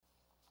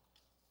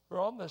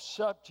We're on the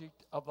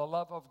subject of the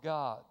love of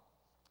God.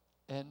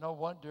 And no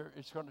wonder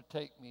it's going to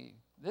take me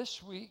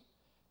this week,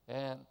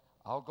 and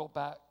I'll go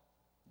back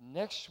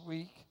next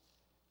week,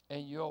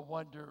 and you'll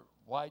wonder,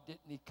 why didn't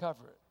he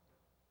cover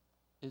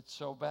it? It's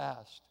so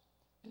vast.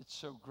 It's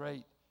so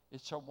great.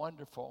 It's so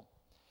wonderful.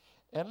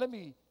 And let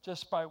me,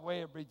 just by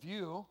way of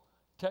review,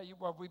 tell you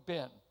where we've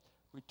been.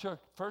 We took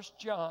 1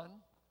 John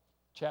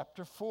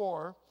chapter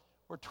 4,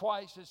 where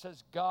twice it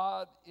says,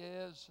 God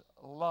is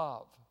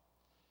love.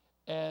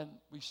 And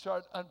we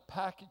start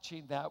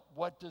unpackaging that.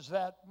 What does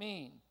that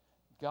mean?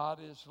 God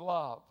is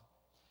love.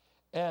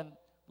 And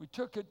we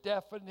took a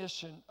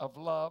definition of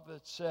love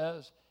that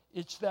says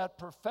it's that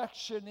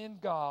perfection in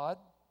God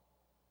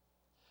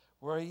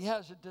where he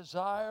has a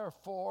desire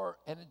for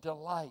and a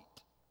delight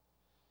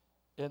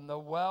in the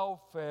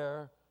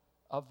welfare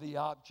of the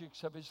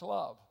objects of his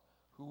love.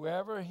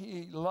 Whoever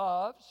he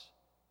loves,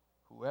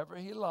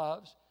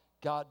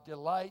 God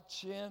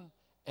delights in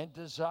and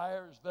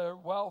desires their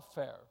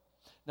welfare.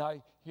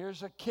 Now,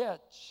 here's a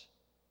catch.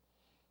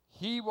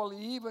 He will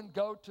even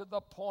go to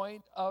the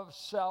point of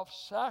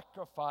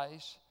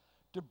self-sacrifice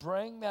to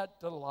bring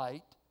that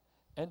delight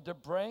and to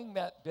bring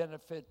that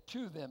benefit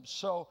to them.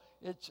 So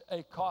it's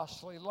a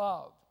costly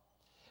love.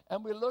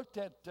 And we looked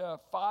at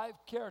 5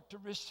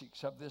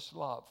 characteristics of this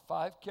love,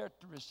 5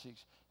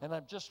 characteristics. And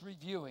I'm just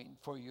reviewing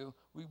for you.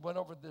 We went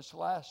over this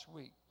last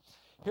week.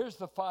 Here's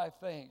the 5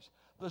 things.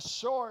 The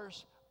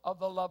source of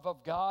the love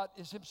of God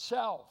is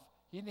himself.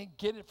 He didn't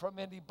get it from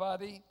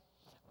anybody.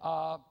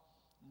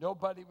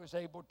 Nobody was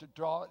able to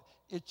draw it.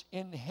 It's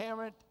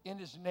inherent in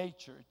his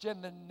nature. It's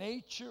in the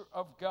nature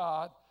of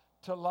God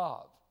to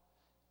love.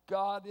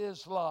 God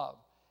is love.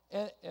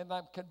 And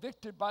I'm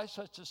convicted by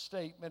such a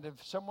statement.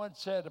 If someone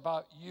said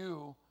about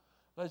you,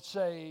 let's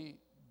say,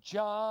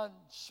 John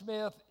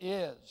Smith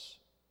is,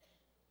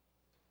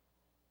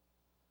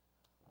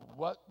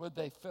 what would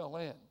they fill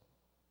in?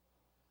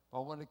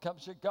 Well, when it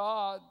comes to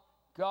God,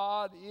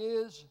 God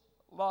is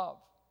love.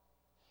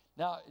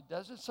 Now, it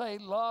doesn't say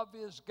love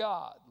is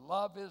God.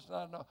 Love is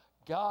not, no.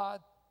 God,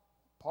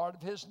 part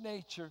of his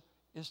nature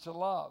is to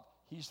love.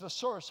 He's the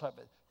source of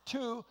it.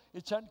 2,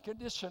 it's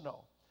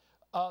unconditional.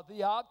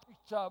 The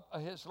object of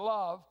his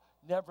love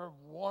never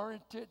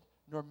warranted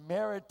nor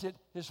merited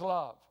his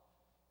love.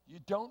 You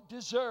don't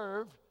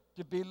deserve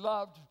to be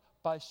loved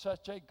by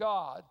such a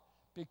God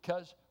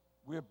because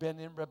we've been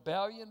in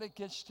rebellion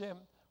against him.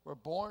 We're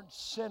born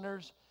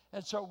sinners.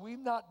 And so we've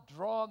not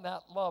drawn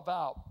that love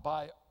out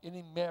by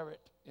any merit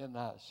in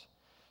us.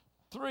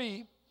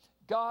 3,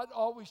 God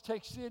always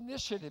takes the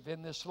initiative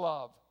in this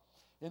love.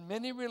 In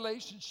many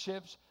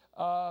relationships,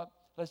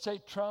 let's say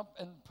Trump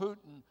and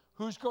Putin,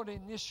 who's going to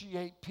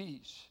initiate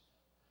peace?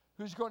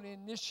 Who's going to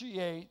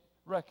initiate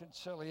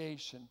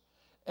reconciliation?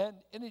 And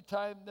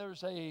anytime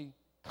there's a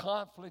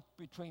conflict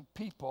between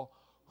people,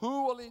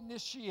 who will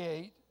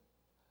initiate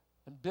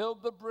and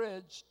build the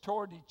bridge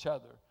toward each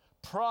other?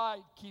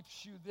 Pride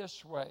keeps you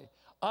this way.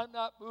 I'm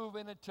not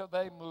moving until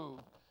they move.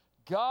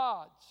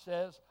 God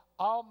says,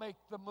 I'll make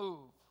the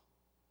move.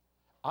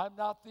 I'm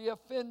not the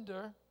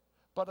offender,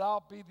 but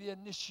I'll be the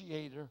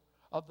initiator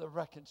of the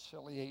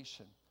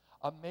reconciliation.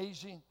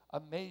 Amazing,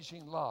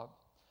 amazing love.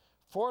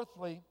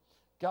 4thly,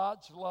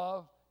 God's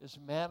love is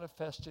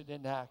manifested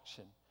in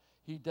action.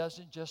 He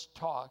doesn't just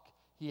talk,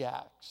 he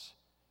acts.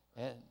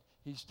 And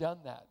he's done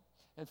that.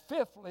 And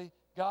 5thly,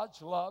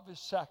 God's love is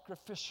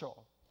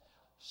sacrificial.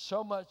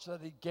 So much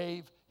that he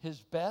gave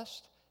his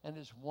best and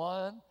his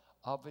one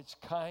of its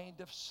kind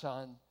of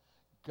son,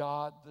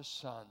 God the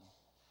Son.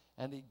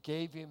 And he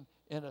gave him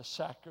in a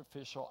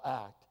sacrificial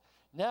act.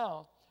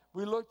 Now,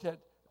 we looked at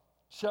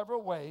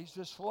several ways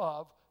this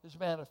love is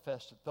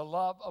manifested. The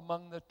love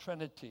among the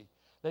Trinity.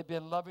 They've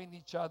been loving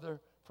each other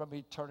from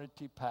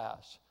eternity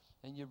past.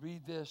 And you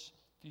read this,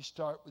 if you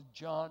start with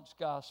John's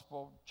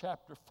Gospel,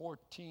 chapter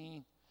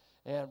 14,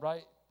 and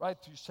right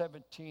through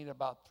 17,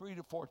 about 3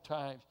 to 4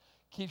 times,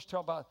 keeps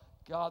talking about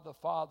God the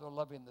Father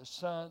loving the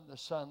Son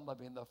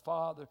loving the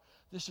Father.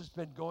 This has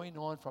been going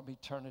on from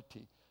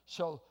eternity.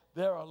 So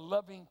they're a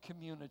loving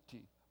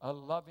community, a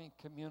loving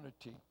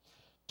community.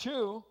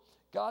 2,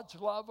 God's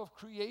love of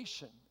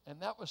creation.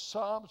 And that was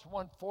Psalms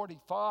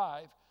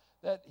 145,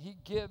 that he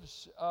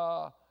gives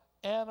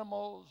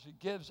animals, he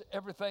gives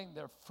everything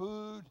their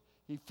food,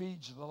 he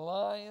feeds the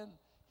lion,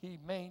 he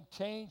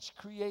maintains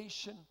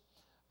creation.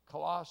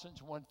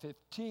 Colossians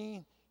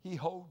 1:15, he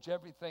holds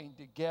everything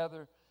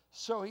together.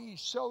 So he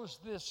shows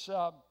this,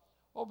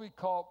 what we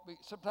call,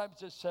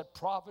 sometimes it's said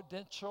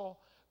providential,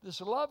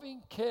 this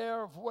loving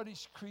care of what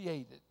he's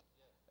created.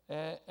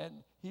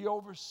 And he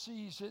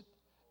oversees it.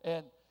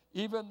 And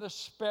even the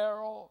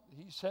sparrow,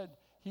 he said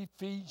he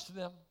feeds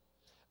them.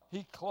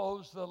 He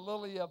clothes the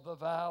lily of the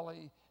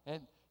valley,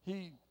 and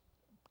he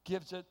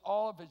gives it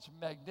all of its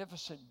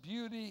magnificent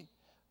beauty.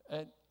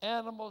 And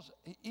animals,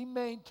 he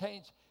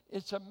maintains,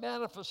 it's a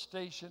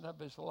manifestation of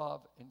his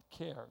love and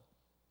care.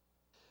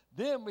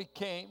 Then we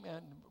came,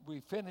 and we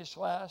finished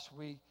last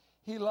week,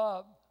 he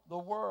loved the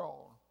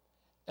world.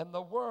 And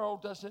the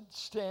world doesn't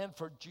stand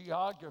for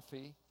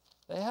geography.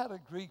 They had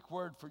a Greek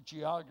word for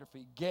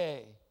geography,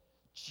 ge,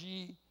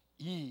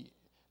 G-E,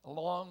 a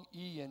long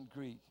E in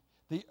Greek.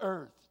 The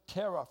earth,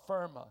 terra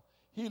firma.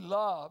 He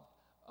loved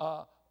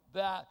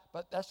that,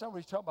 but that's not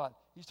what he's talking about.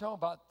 He's talking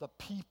about the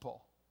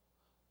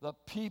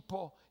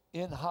people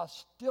in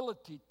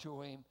hostility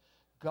to him.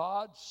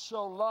 God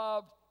so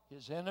loved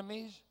his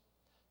enemies.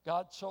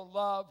 God so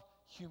loved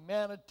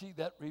humanity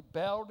that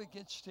rebelled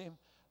against him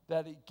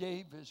that he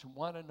gave his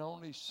one and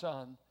only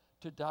Son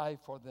to die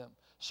for them.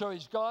 So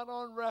he's gone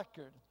on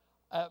record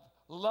of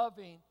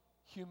loving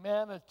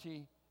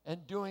humanity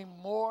and doing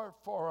more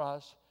for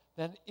us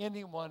than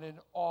anyone in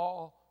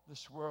all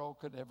this world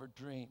could ever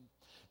dream.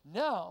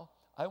 Now,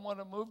 I want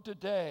to move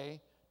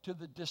today to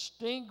the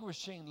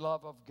distinguishing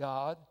love of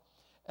God,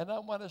 and I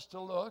want us to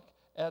look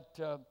at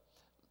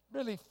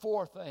really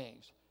four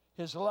things.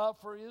 His love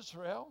for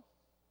Israel,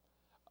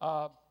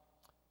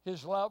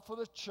 his love for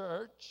the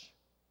church,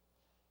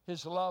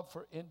 his love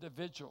for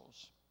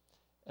individuals,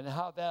 and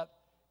how that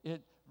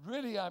it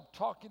really, I'm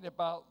talking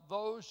about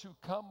those who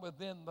come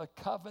within the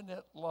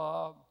covenant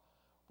love,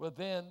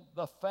 within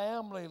the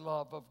family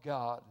love of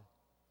God.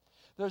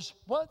 There's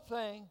one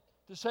thing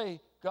to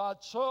say, God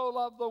so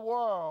loved the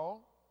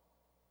world,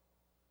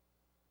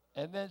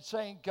 and then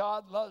saying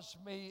God loves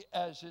me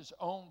as his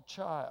own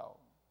child.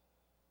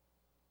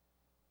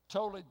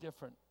 Totally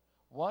different.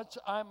 Once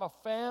I'm a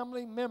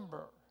family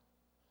member,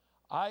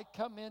 I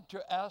come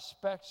into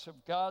aspects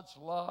of God's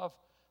love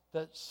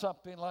that's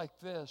something like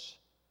this.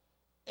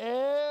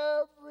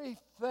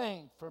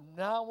 Everything from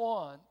now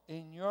on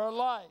in your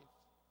life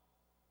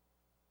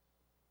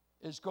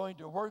is going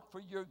to work for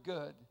your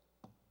good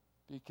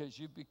because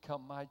you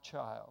become my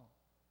child.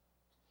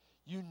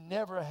 You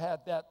never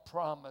had that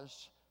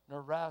promise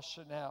nor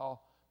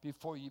rationale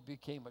before you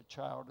became a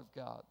child of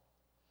God.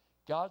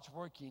 God's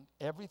working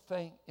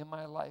everything in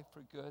my life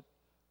for good.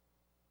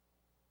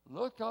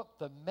 Look up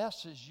the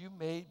messes you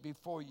made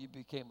before you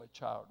became a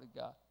child of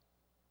God.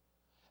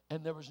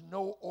 And there was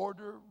no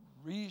order,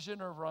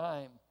 reason, or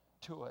rhyme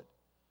to it.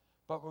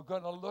 But we're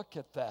going to look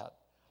at that.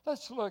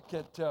 Let's look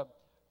at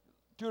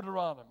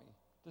Deuteronomy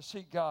to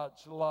see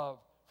God's love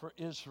for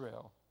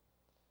Israel.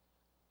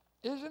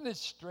 Isn't it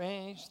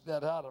strange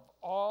that out of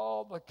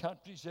all the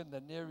countries in the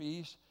Near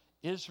East,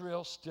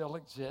 Israel still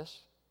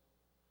exists?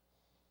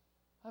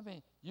 I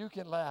mean, you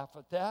can laugh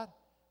at that,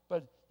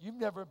 but you've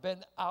never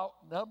been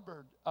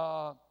outnumbered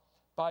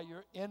by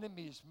your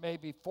enemies,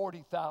 maybe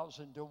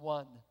 40,000 to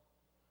 1.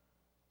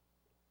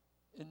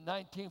 In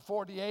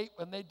 1948,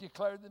 when they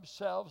declared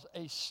themselves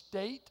a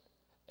state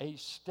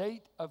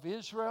of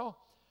Israel,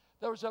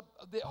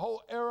 the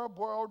whole Arab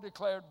world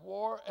declared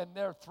war, and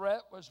their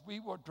threat was, we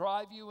will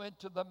drive you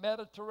into the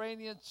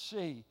Mediterranean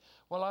Sea.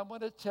 Well, I'm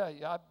going to tell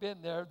you, I've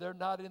been there. They're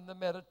not in the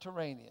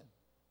Mediterranean.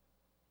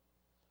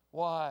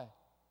 Why?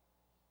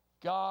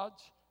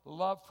 God's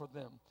love for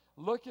them.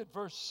 Look at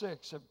verse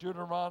 6 of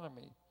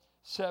Deuteronomy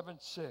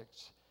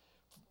 7:6.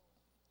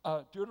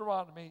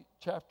 Deuteronomy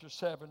chapter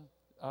 7,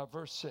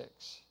 verse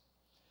 6.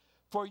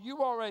 For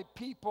you are a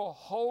people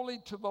holy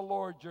to the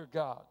Lord your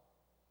God.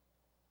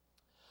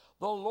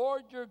 The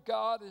Lord your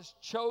God has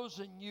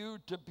chosen you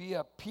to be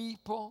a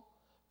people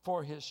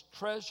for his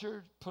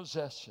treasured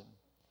possession.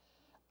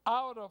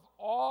 Out of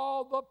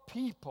all the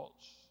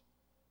peoples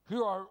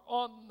who are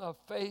on the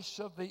face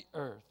of the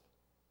earth.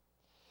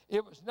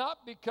 It was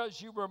not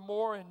because you were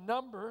more in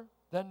number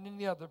than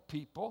any other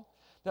people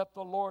that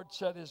the Lord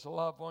set his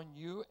love on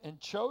you and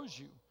chose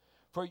you.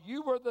 For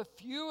you were the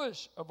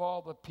fewest of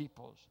all the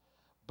peoples.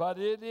 But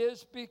it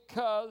is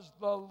because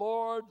the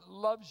Lord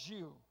loves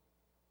you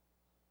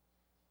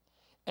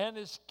and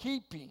is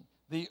keeping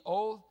the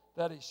oath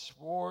that he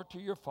swore to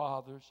your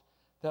fathers,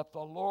 that the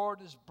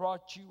Lord has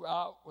brought you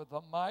out with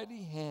a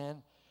mighty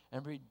hand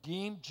and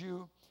redeemed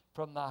you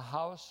from the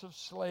house of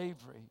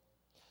slavery,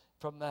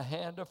 from the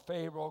hand of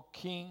Pharaoh,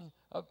 king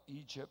of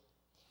Egypt.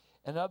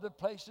 In other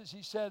places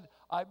he said,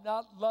 I've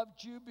not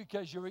loved you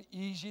because you were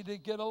easy to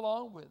get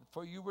along with,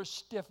 for you were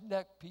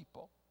stiff-necked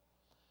people.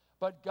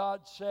 But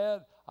God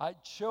said, I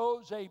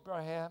chose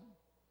Abraham,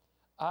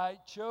 I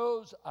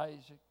chose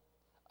Isaac,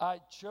 I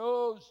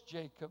chose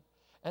Jacob.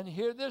 And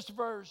hear this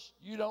verse,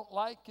 you don't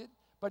like it,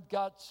 but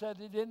God said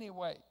it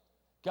anyway.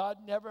 God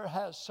never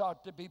has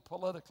sought to be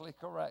politically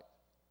correct.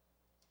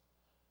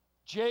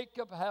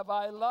 Jacob have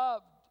I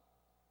loved.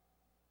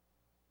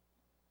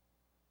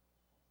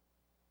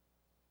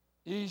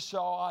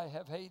 Esau I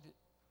have hated.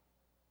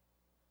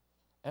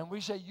 And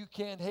we say you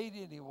can't hate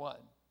anyone.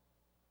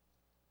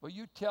 Well,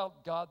 you tell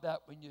God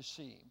that when you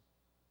see him.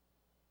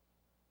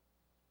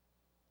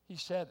 He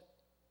said it.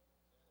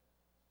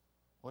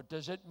 What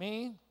does it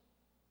mean?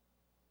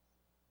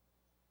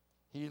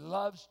 He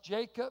loves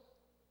Jacob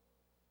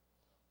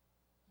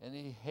and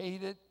he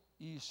hated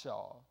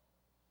Esau.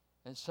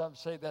 And some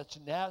say that's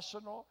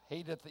national,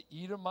 hated the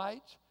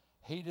Edomites,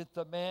 hated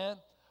the man.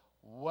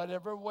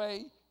 Whatever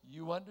way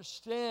you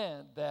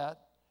understand that,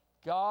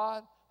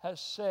 God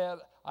has said,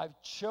 I've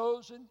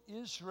chosen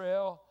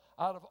Israel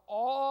out of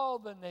all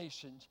the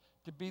nations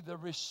to be the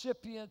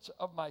recipients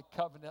of my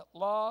covenant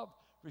love,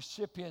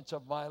 recipients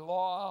of my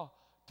law,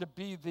 to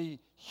be the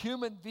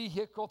human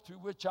vehicle through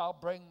which I'll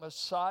bring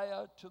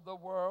Messiah to the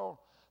world,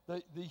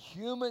 the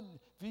human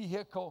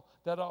vehicle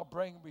that I'll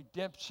bring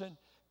redemption.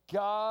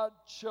 God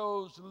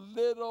chose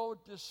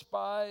little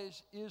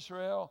despised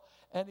Israel,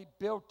 and he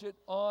built it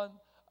on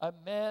a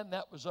man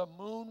that was a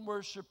moon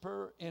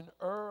worshiper in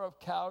Ur of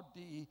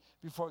Chaldee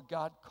before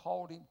God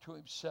called him to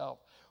himself.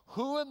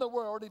 Who in the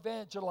world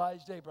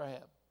evangelized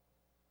Abraham?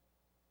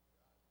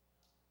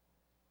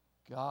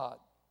 God.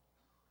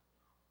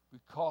 We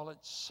call it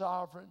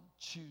sovereign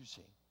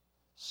choosing.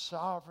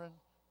 Sovereign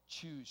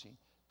choosing.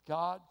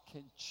 God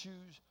can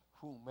choose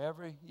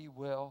whomever he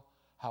will,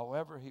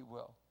 however he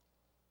will.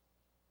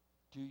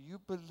 Do you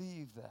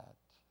believe that?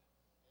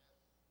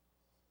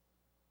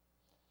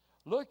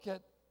 Look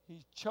at,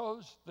 he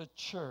chose the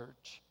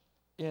church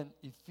in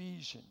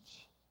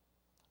Ephesians.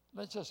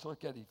 Let's just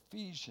look at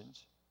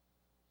Ephesians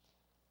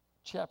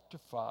chapter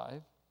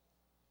 5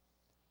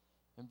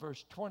 and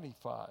verse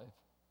 25.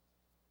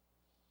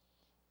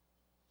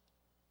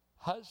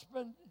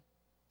 Husband,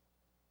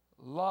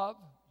 love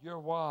your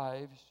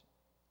wives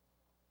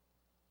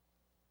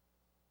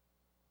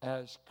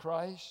as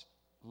Christ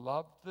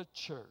loved the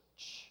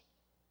church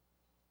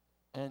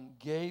and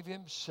gave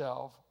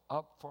himself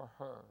up for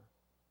her,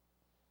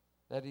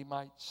 that he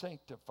might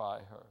sanctify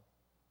her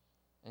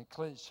and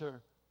cleanse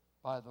her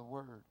by the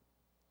word.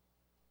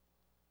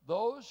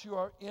 Those who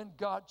are in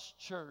God's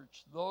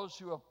church, those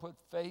who have put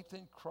faith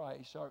in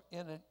Christ, are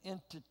in an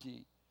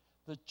entity,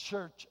 the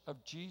church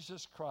of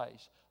Jesus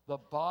Christ, the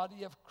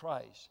body of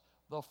Christ,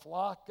 the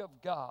flock of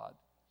God,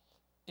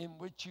 in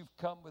which you've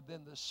come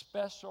within the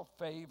special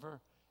favor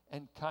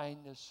and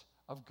kindness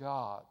of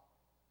God.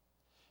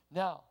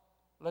 Now,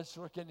 let's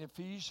look in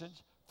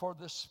Ephesians for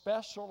the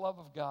special love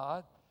of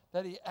God,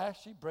 that he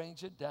actually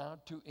brings it down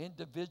to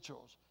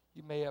individuals.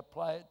 You may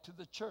apply it to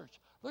the church.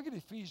 Look at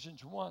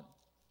Ephesians 1,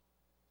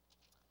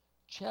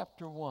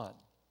 chapter 1.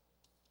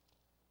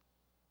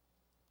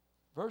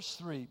 Verse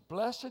 3,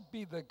 blessed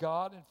be the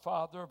God and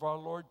Father of our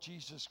Lord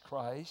Jesus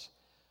Christ,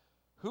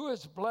 who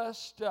has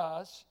blessed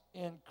us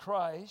in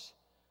Christ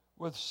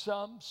with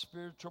some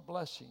spiritual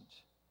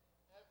blessings.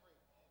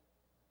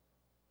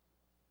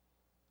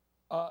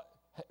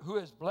 Who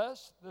has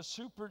blessed the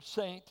super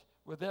saint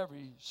with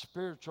every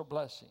spiritual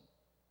blessing.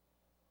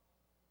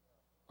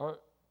 Or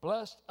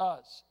blessed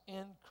us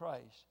in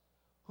Christ.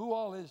 Who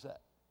all is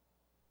that?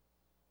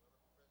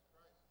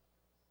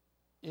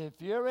 If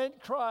you're in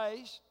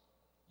Christ,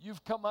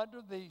 you've come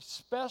under the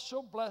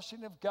special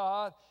blessing of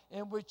God,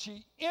 in which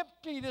he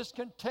emptied his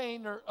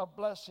container of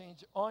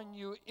blessings on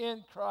you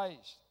in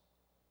Christ.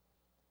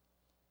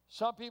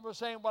 Some people are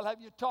saying, well,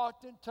 have you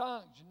talked in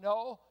tongues?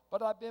 No,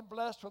 but I've been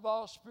blessed with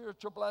all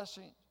spiritual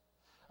blessings.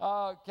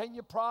 Can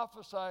you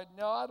prophesy?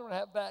 No, I don't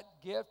have that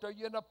gift. Are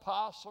you an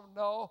apostle?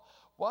 No.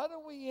 Why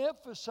don't we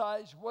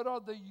emphasize what are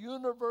the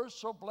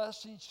universal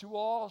blessings to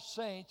all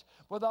saints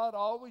without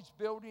always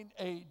building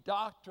a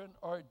doctrine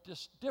or a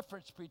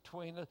difference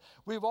between us?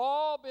 We've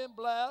all been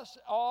blessed.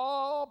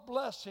 All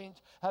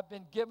blessings have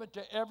been given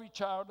to every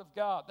child of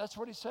God. That's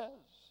what he says.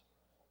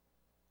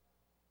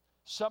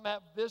 Some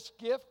have this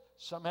gift,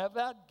 some have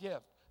that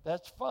gift.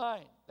 That's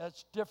fine.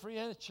 That's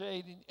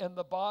differentiating in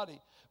the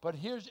body. But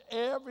here's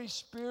every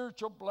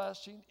spiritual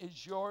blessing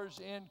is yours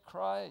in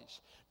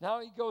Christ.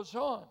 Now he goes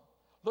on.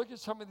 Look at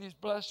some of these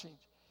blessings.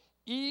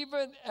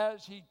 Even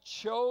as he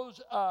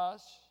chose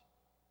us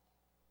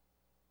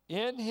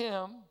in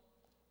him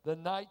the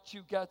night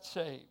you got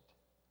saved.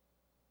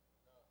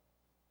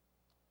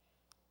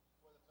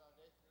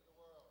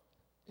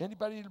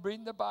 Anybody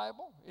reading the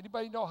Bible?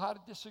 Anybody know how to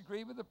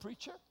disagree with the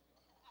preacher?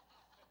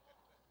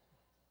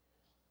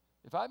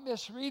 If I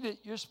misread it,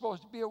 you're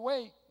supposed to be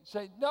awake.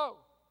 Say, no.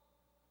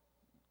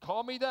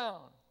 Call me down.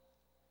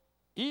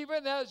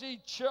 Even as he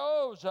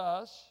chose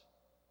us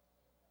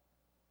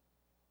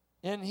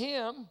in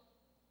him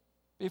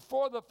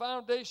before the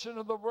foundation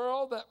of the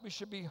world, that we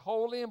should be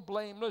holy and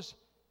blameless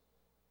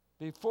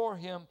before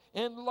him.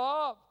 In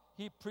love,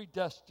 he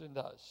predestined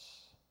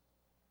us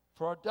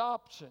for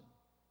adoption.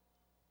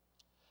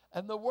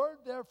 And the word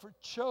there for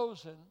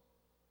chosen,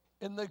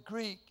 in the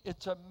Greek,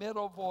 it's a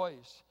middle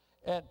voice.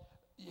 And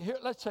here,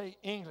 let's say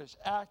English,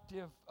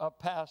 active,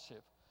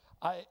 passive.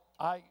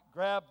 I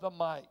grab the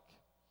mic.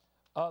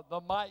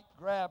 The mic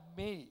grabbed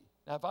me.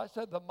 Now, if I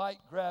said the mic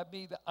grabbed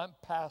me, I'm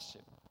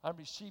passive. I'm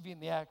receiving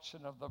the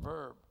action of the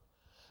verb.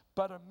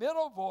 But a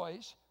middle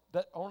voice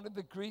that only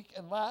the Greek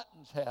and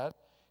Latins had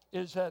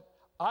is that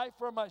I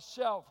for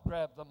myself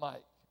grab the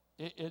mic.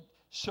 It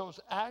shows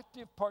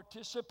active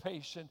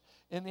participation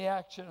in the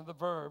action of the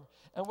verb.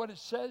 And what it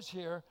says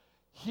here,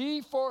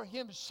 he for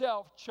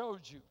himself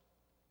chose you.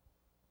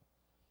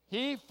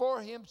 He for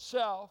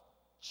himself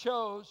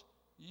chose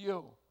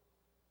you.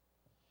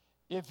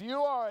 If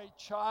you are a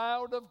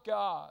child of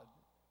God,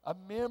 a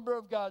member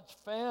of God's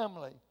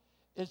family,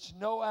 it's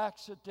no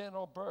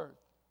accidental birth.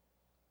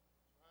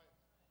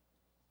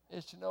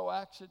 It's no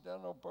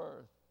accidental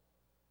birth.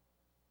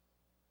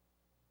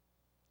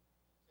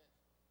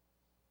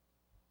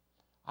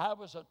 I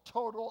was a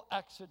total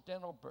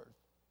accidental birth.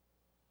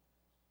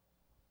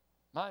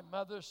 My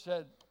mother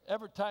said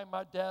every time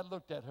my dad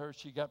looked at her,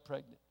 she got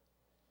pregnant.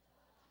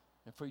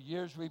 And for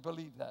years we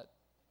believed that.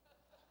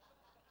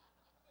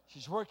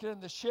 She's working in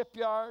the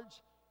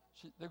shipyards.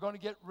 They're going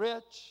to get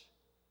rich.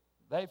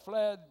 They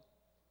fled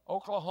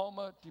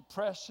Oklahoma,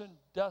 depression,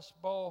 Dust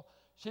Bowl.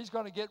 She's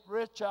going to get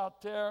rich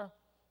out there.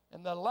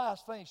 And the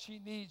last thing she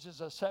needs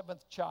is a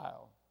seventh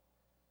child.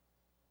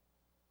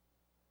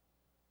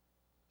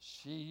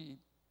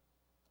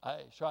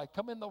 So I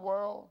come in the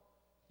world.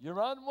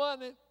 You're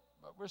unwanted,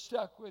 but we're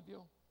stuck with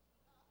you.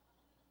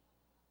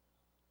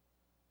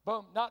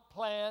 Boom, not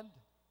planned,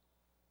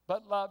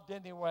 but loved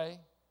anyway.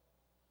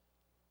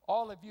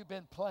 All of you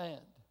been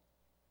planned.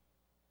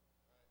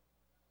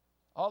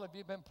 All of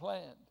you been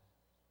planned.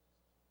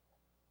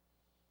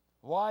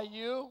 Why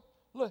you?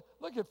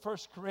 Look at 1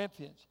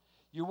 Corinthians.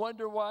 You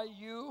wonder why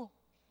you?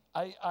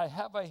 I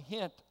have a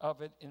hint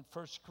of it in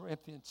 1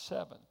 Corinthians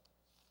 7.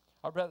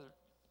 Or rather,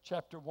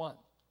 chapter 1.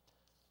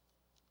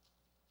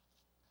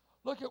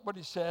 Look at what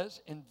he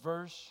says in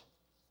verse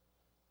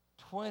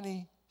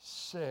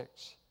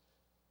 26.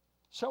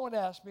 Someone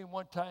asked me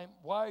one time,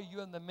 why are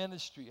you in the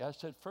ministry? I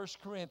said, 1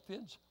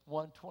 Corinthians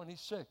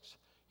 1:26.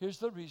 Here's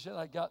the reason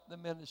I got the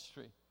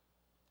ministry.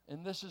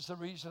 And this is the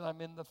reason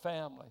I'm in the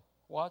family.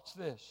 Watch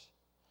this.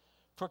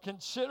 For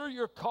consider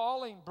your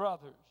calling,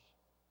 brothers.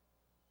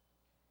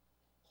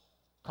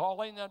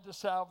 Calling unto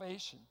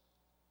salvation.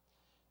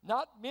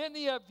 Not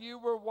many of you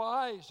were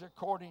wise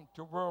according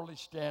to worldly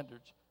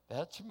standards.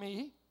 That's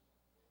me.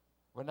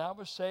 When I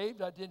was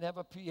saved, I didn't have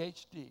a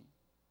PhD.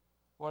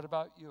 What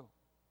about you?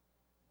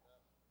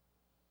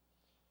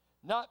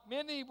 Not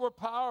many were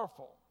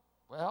powerful.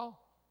 Well,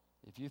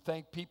 if you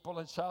think people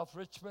in South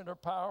Richmond are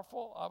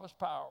powerful, I was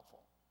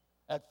powerful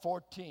at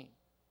 14.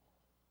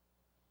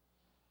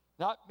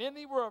 Not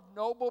many were of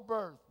noble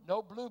birth.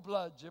 No blue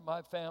bloods in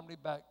my family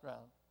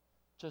background.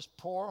 Just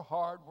poor,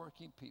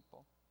 hard-working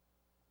people.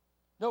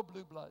 No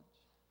blue bloods.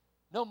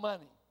 No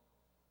money.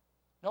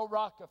 No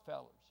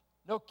Rockefellers.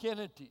 No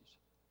Kennedys.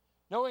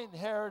 No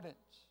inheritance.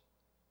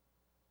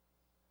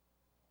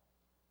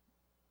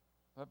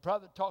 My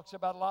brother talks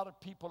about a lot of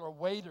people are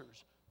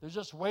waiters. They're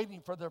just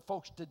waiting for their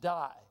folks to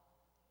die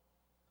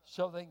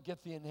so they can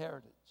get the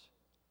inheritance.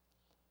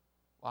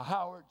 Well,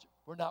 Howards,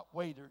 we're not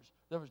waiters.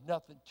 There was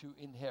nothing to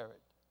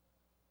inherit.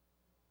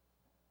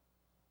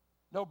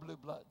 No blue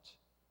bloods.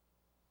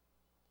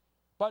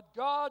 But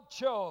God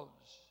chose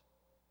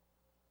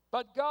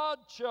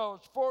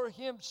for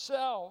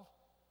himself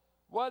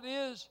what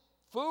is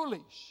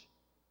foolish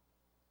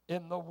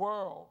in the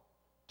world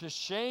to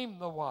shame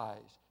the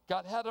wise.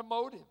 God had a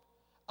motive.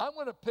 I'm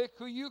going to pick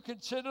who you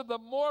consider the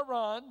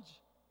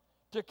morons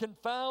to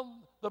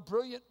confound the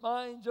brilliant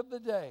minds of the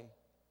day.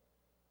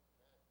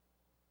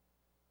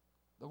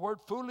 The word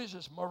foolish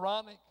is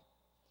moronic.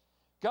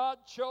 God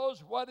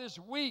chose what is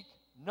weak,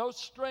 no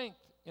strength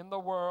in the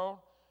world,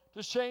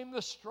 to shame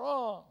the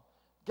strong.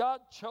 God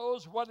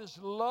chose what is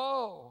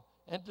low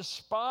and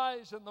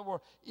despised in the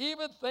world.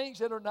 Even things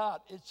that are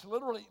not. It's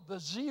literally the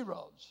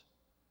zeros.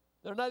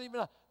 They're not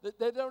even,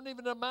 they don't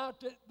even amount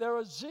to, they're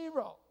a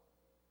zero.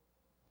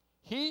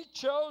 He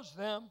chose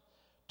them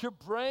to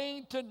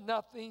bring to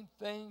nothing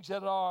things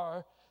that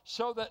are,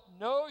 so that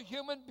no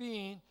human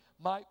being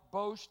might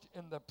boast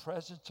in the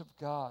presence of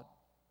God.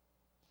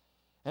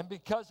 And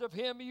because of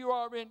him you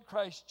are in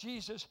Christ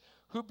Jesus,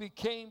 who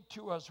became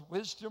to us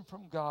wisdom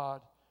from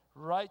God,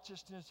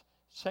 righteousness,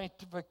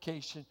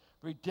 sanctification,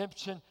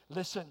 redemption.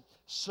 Listen,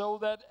 so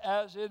that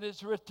as it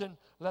is written,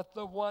 let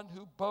the one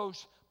who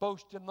boasts,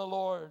 boast in the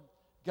Lord.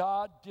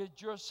 God did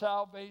your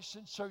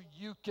salvation so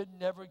you could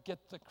never get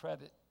the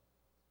credit.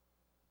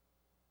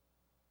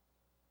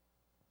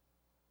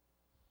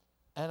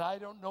 And I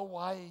don't know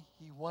why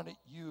he wanted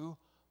you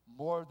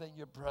more than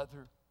your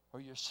brother or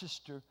your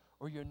sister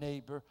or your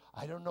neighbor.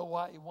 I don't know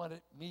why he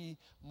wanted me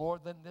more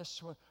than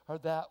this one or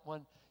that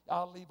one.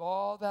 I'll leave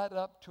all that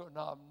up to an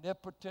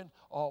omnipotent,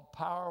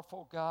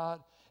 all-powerful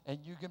God, and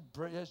you can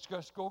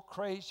just go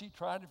crazy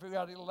trying to figure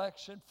out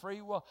election,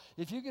 free will.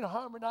 If you can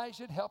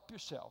harmonize it, help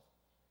yourself.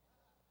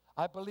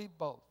 I believe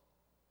both.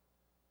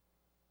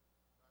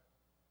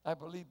 I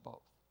believe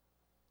both.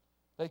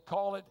 They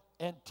call it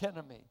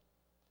antinomy.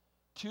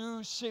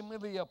 Two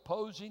seemingly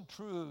opposing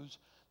truths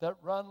that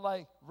run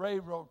like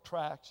railroad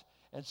tracks,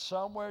 and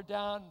somewhere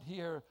down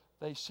here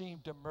they seem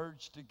to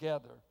merge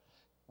together.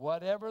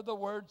 Whatever the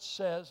word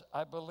says,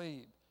 I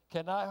believe.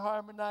 Can I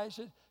harmonize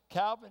it?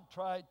 Calvin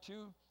tried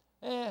to.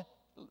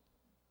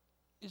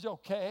 He's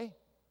okay.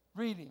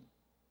 Read him.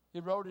 He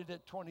wrote it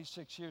at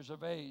 26 years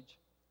of age.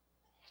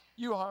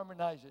 You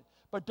harmonize it.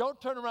 But don't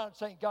turn around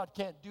saying God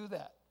can't do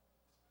that.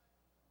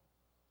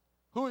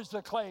 Who is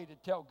the clay to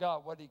tell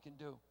God what he can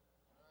do?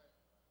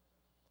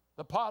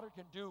 The potter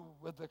can do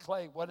with the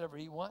clay whatever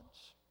he wants.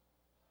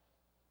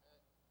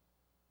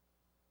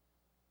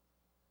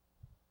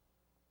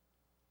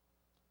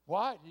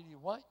 Why did he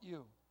want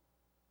you?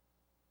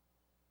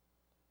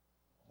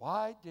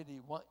 Why did he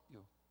want you?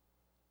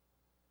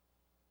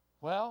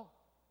 Well,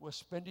 we'll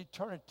spend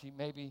eternity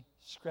maybe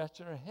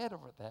scratching our head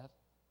over that.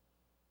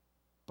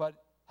 But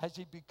Has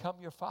he become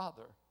your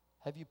father?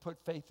 Have you put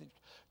faith in?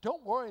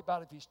 Don't worry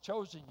about if he's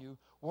chosen you.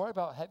 Worry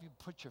about have you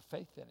put your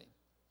faith in him.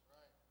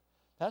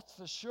 That's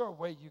the sure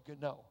way you can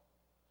know.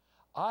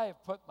 I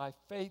have put my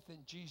faith in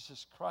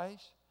Jesus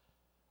Christ,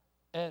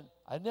 and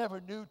I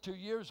never knew 2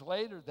 years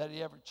later that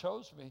he ever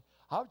chose me.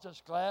 I was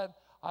just glad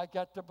I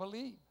got to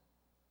believe.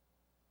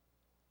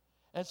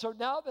 And so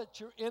now that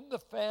you're in the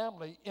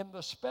family, in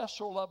the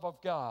special love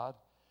of God,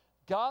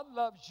 God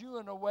loves you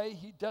in a way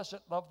he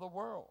doesn't love the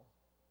world.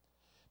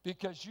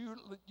 Because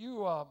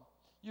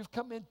you've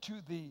come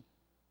into the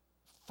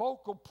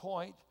focal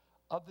point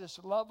of this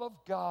love of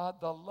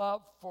God, the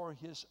love for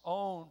his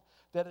own,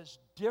 that is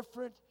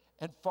different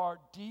and far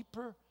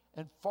deeper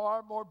and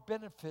far more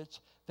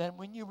benefits than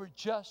when you were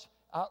just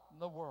out in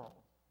the world.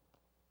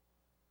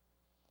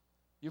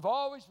 You've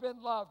always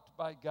been loved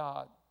by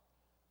God,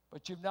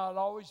 but you've not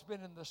always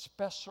been in the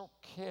special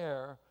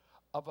care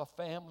of a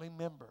family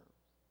member.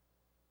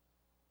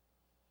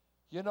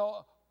 You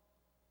know,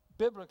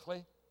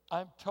 biblically,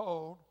 I'm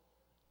told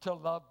to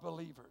love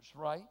believers,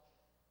 right?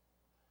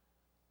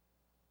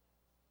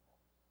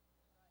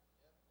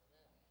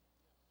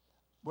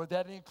 Would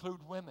that include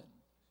women?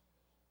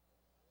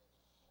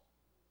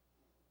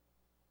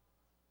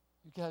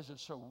 You guys are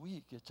so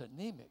weak, it's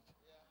anemic.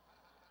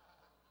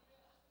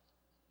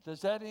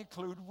 Does that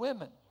include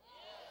women?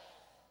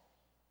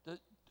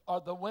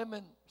 Are the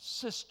women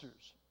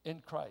sisters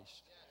in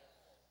Christ?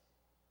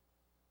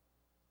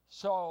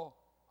 So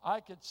I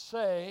could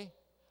say,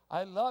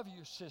 I love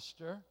you,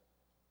 sister,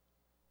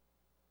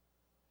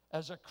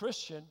 as a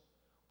Christian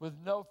with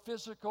no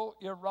physical,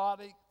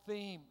 erotic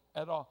theme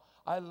at all.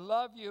 I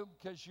love you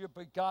because you're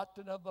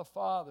begotten of the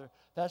Father.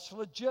 That's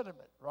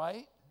legitimate,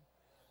 right?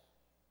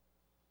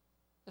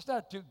 It's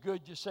not too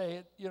good you say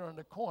it, in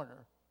the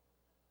corner.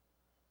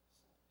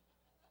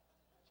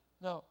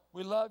 No,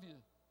 we love you,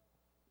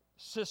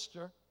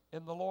 sister,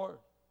 in the Lord.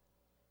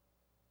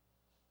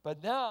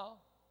 But now,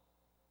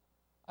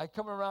 I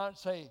come around and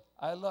say,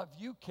 I love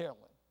you, Carolyn.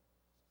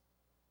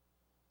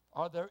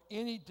 Are there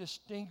any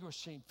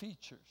distinguishing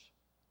features?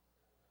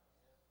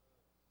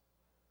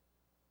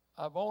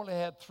 I've only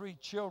had 3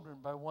 children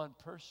by one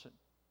person.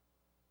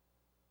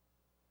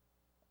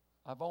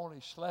 I've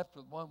only slept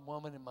with one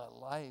woman in my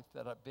life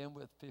that I've been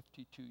with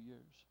 52 years.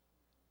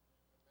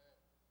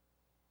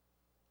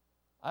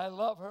 I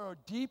love her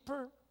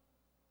deeper.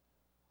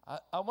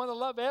 I want to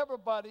love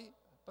everybody,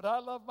 but I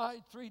love my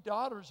 3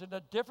 daughters in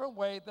a different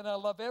way than I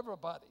love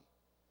everybody.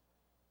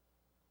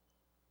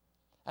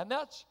 And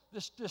that's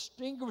this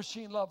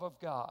distinguishing love of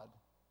God.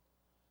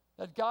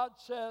 That God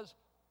says,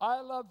 I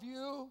love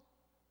you,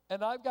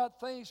 and I've got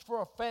things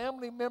for a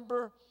family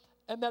member,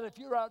 and that if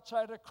you're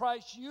outside of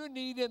Christ, you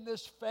need in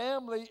this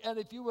family, and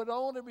if you would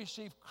only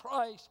receive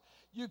Christ,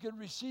 you can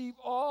receive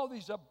all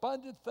these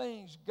abundant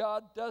things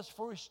God does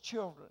for his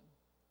children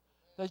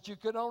that you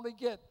can only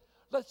get.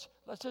 Let's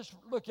just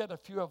look at a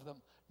few of them.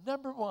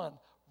 Number 1,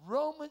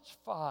 Romans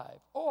 5.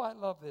 Oh, I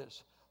love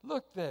this.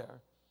 Look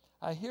there.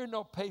 I hear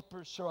no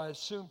papers, so I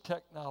assume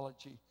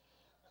technology.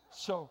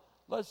 So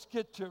let's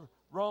get to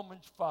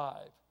Romans 5.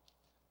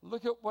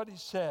 Look at what he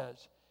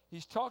says.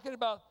 He's talking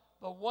about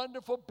the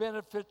wonderful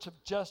benefits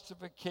of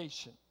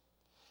justification.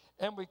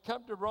 And we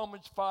come to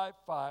Romans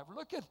 5:5.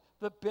 Look at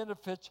the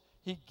benefits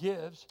he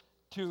gives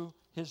to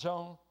his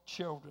own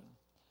children.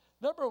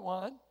 Number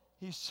 1,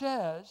 he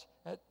says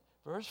at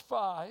verse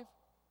 5,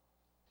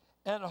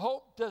 and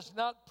hope does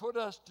not put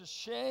us to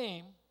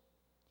shame,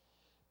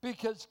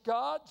 because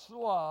God's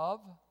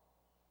love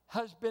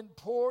has been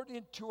poured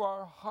into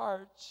our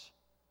hearts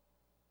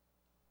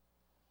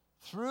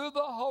through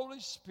the Holy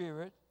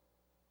Spirit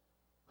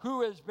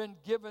who has been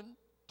given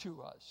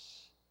to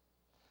us.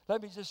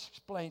 Let me just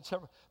explain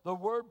something. The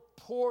word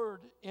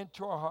poured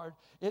into our heart,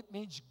 it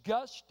means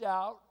gushed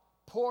out,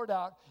 poured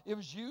out. It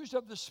was used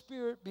of the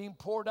Spirit being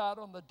poured out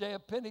on the day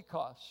of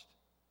Pentecost.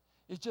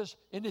 It's just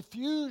an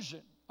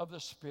effusion of the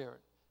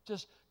Spirit,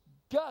 just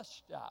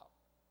gushed out.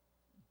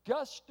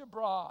 Gushed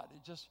abroad.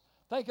 It just,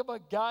 think of a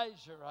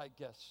geyser, I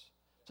guess,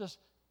 just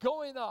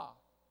going off.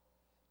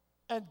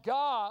 And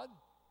God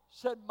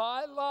said,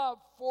 my love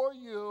for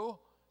you,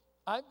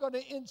 I'm going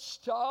to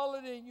install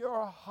it in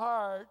your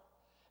heart,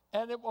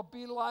 and it will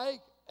be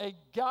like a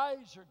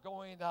geyser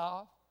going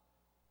off,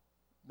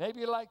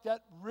 maybe like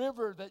that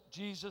river that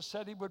Jesus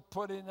said he would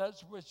put in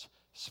us, which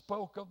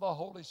spoke of the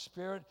Holy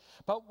Spirit.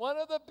 But one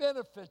of the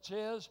benefits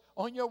is,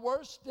 on your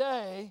worst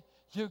day,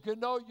 you can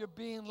know you're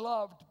being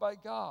loved by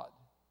God.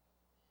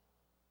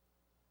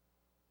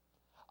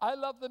 I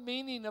love the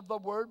meaning of the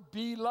word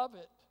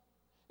beloved.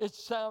 It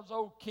sounds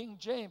old King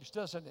James,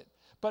 doesn't it?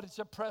 But it's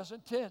a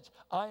present tense.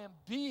 I am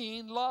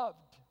being loved.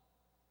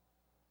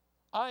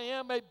 I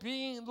am a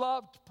being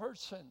loved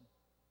person.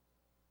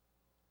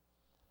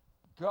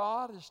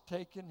 God has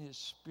taken his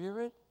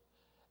Spirit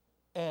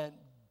and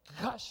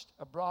gushed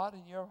abroad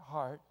in your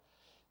heart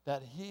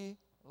that he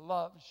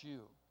loves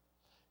you.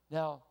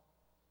 Now,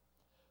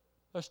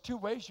 there's 2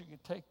 ways you can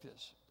take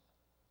this.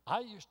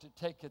 I used to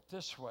take it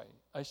this way,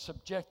 a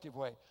subjective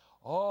way.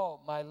 Oh,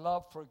 my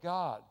love for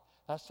God.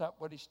 That's not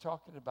what he's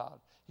talking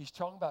about. He's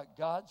talking about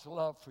God's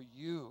love for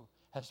you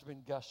has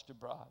been gushed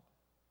abroad.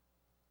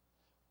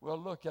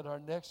 We'll look at our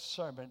next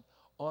sermon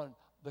on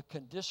the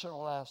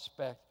conditional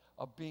aspect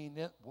of being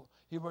in.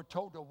 You were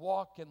told to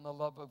walk in the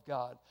love of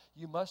God.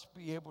 You must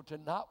be able to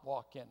not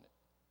walk in it.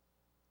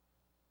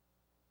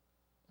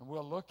 And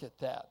we'll look at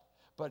that.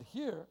 But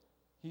here,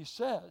 he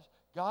says,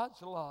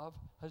 God's love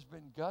has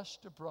been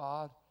gushed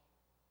abroad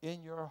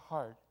in your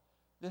heart.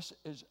 This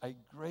is a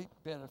great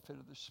benefit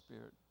of the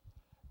Spirit.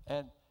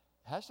 And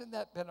hasn't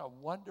that been a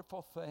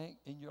wonderful thing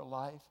in your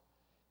life?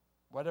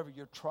 Whatever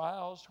your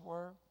trials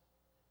were,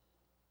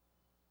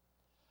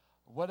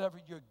 whatever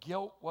your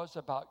guilt was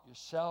about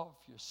yourself,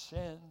 your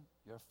sin,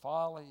 your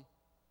folly,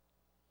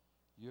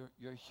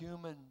 your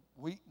human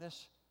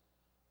weakness,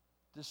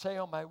 to say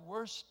on my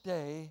worst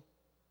day,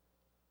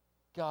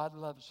 God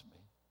loves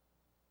me.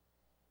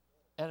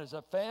 And as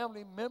a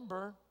family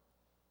member,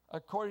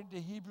 according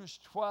to Hebrews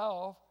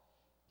 12,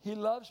 he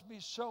loves me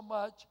so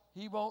much,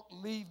 he won't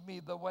leave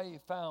me the way he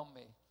found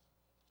me.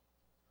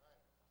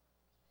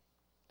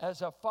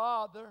 As a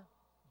father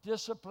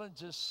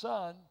disciplines his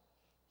son,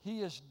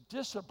 he is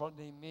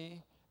disciplining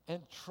me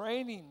and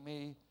training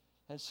me.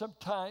 And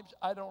sometimes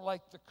I don't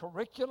like the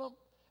curriculum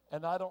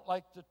and I don't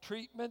like the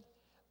treatment,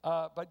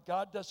 but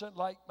God doesn't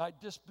like my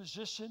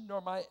disposition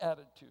nor my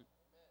attitude.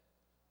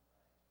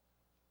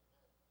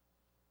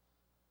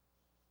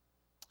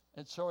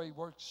 And so he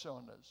works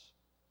on us.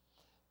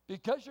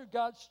 Because you're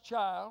God's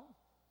child,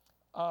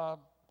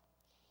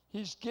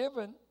 he's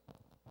given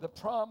the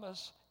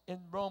promise in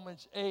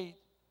Romans 8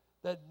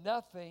 that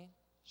nothing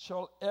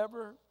shall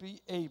ever be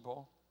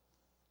able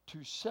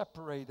to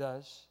separate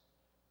us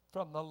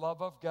from the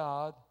love of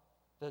God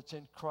that's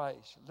in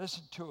Christ.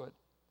 Listen to it.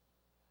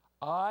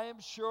 I am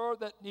sure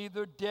that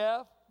neither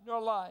death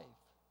nor life,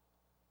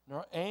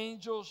 nor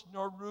angels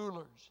nor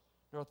rulers,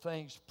 nor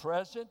things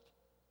present.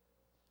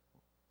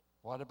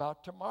 What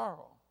about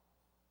tomorrow?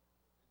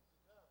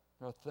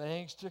 Nor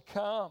things to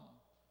come,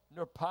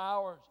 nor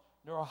powers,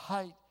 nor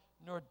height,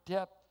 nor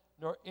depth,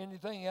 nor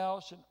anything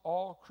else in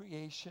all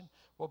creation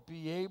will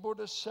be able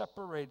to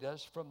separate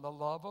us from the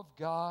love of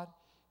God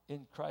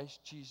in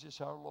Christ Jesus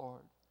our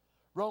Lord.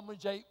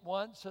 Romans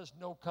 8:1 says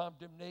no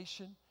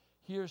condemnation.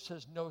 Here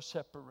says no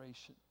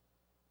separation.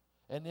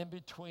 And in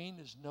between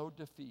is no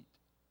defeat.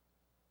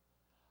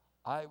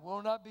 I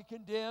will not be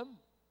condemned.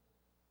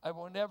 I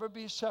will never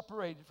be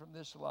separated from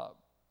this love.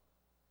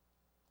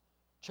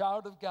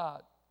 Child of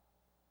God,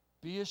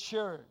 be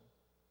assured,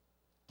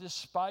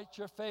 despite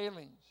your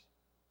failings,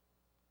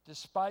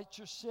 despite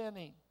your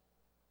sinning,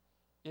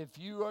 if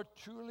you are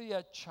truly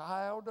a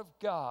child of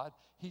God,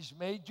 he's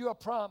made you a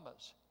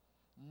promise.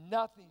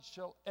 Nothing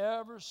shall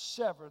ever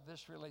sever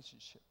this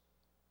relationship.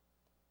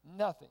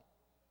 Nothing.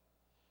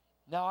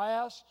 Now I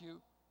ask you,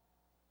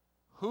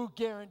 who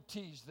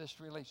guarantees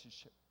this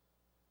relationship?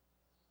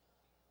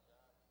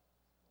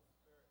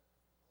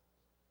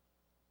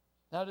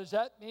 Now, does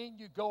that mean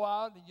you go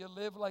out and you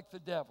live like the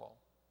devil?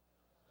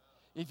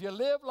 If you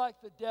live like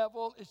the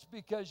devil, it's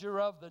because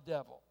you're of the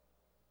devil.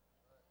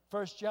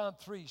 1 John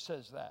 3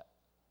 says that.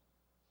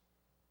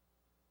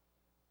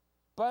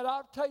 But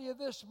I'll tell you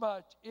this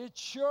much, it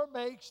sure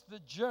makes the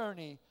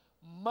journey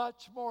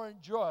much more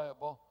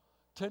enjoyable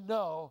to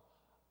know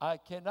I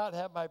cannot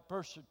have my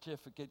birth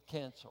certificate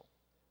canceled.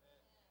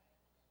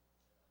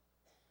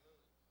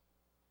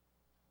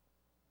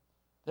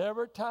 There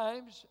were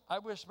times I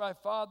wish my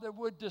father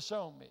would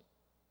disown me.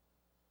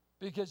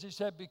 Because he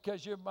said,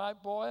 because you're my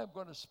boy, I'm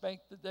going to spank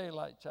the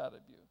daylights out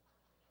of you.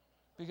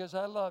 Because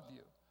I love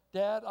you.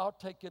 Dad, I'll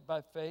take it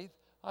by faith.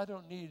 I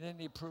don't need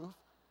any proof.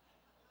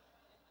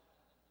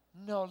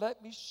 No,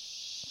 let me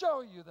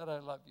show you that I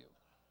love you.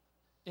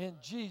 In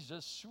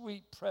Jesus'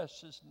 sweet,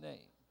 precious name.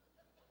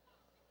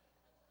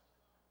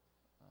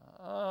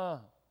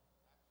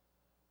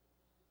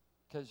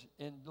 Because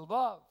in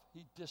love,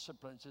 he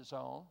disciplines his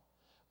own.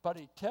 But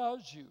he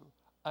tells you,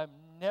 I'm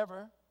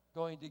never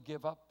going to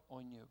give up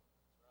on you.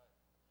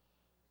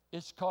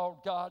 It's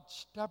called God's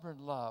stubborn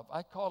love.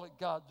 I call it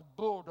God's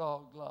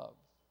bulldog love.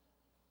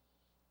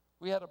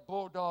 We had a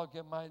bulldog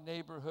in my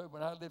neighborhood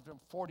when I lived in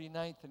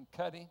 49th and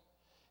Cutting.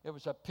 It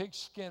was a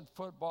pigskin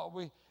football.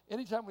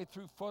 Anytime we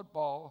threw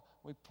football,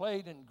 we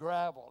played in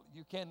gravel.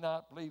 You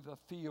cannot believe the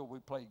field.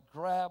 We played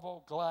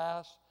gravel,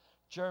 glass,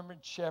 German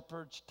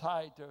shepherds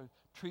tied to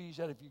trees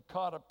that if you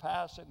caught a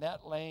pass in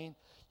that lane,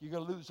 you're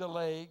going to lose a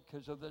leg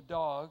because of the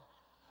dog.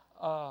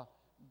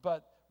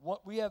 But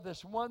we have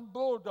this one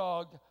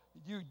bulldog.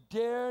 You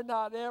dare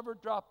not ever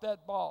drop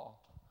that ball.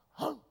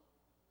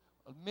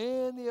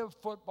 Many of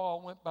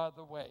football went by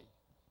the way.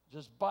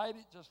 Just bite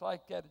it just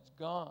like that, it's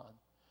gone.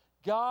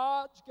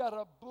 God's got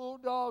a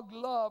bulldog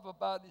love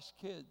about his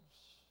kids.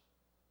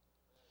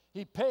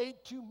 He paid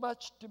too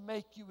much to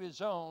make you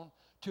his own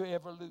to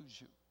ever lose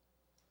you.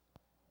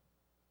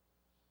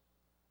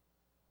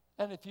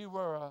 And if you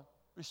were a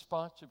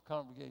responsive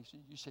congregation,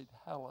 you said,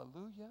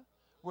 hallelujah,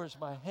 where's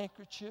my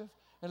handkerchief?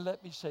 And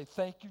let me say,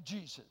 thank you,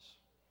 Jesus.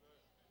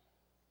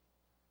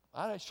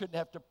 I shouldn't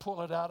have to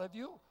pull it out of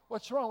you.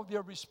 What's wrong with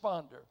your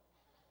responder?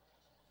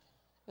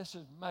 This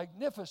is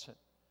magnificent.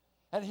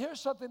 And here's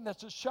something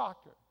that's a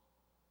shocker.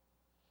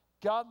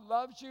 God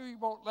loves you. He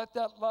won't let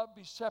that love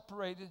be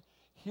separated.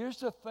 Here's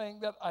the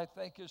thing that I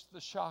think is the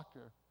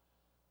shocker.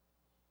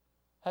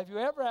 Have you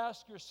ever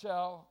asked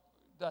yourself,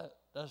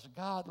 does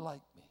God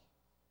like me?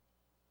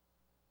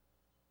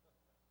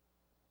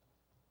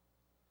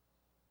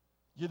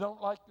 You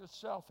don't like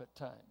yourself at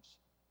times.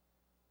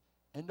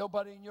 And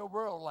nobody in your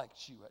world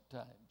likes you at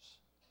times.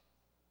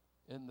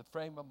 In the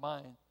frame of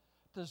mind,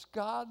 does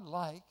God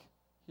like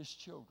his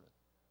children?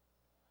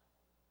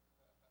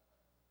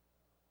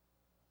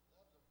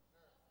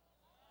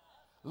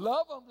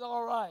 Love them's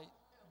all right,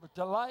 but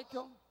to like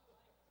them?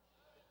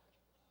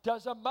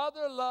 Does a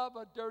mother love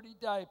a dirty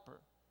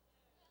diaper?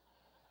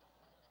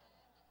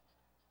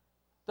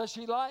 Does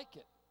she like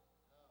it?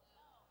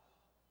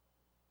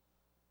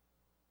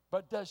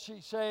 But does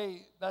she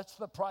say, that's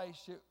the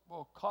price it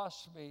will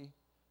cost me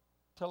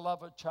to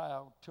love a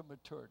child to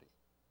maturity?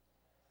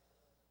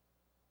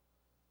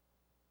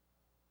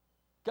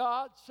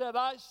 God said,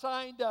 I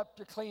signed up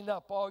to clean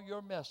up all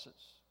your messes.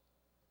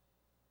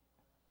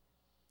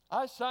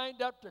 I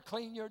signed up to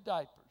clean your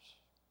diapers.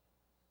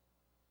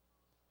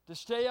 To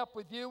stay up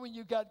with you when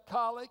you got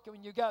colic and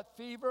when you got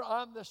fever.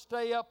 I'm the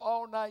stay up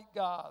all night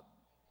God.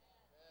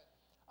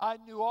 I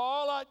knew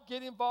all I'd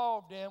get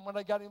involved in when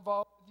I got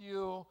involved with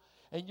you.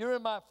 And you're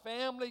in my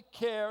family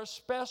care,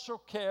 special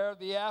care,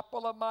 the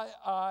apple of my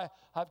eye.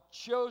 I've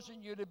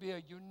chosen you to be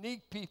a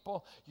unique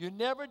people. You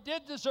never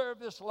did deserve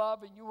this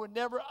love, and you will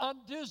never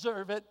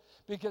undeserve it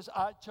because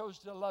I chose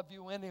to love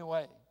you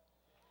anyway.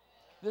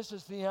 This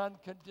is the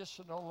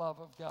unconditional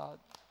love of God.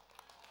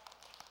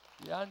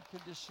 The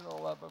unconditional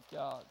love of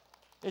God.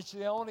 It's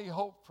the only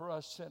hope for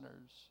us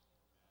sinners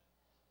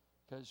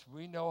because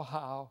we know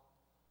how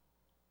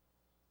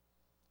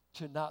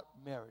to not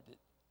merit it.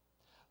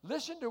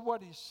 Listen to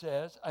what he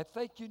says. I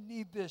think you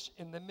need this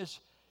in the midst.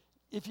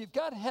 If you've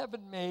got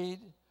heaven made,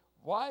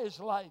 why is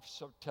life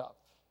so tough?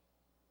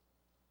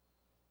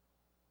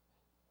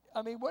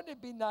 I mean, wouldn't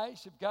it be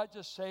nice if God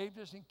just saved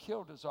us and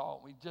killed us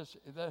all?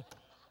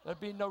 There'd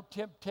be no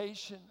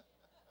temptation.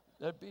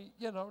 There'd be,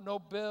 no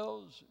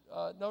bills,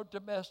 no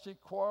domestic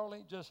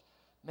quarreling. Just,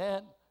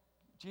 man,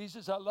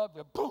 Jesus, I love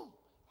you. Boom,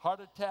 heart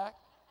attack.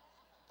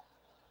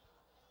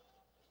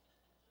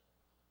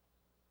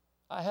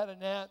 I had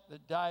an aunt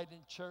that died in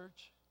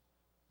church,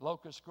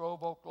 Locust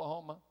Grove,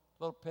 Oklahoma,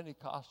 little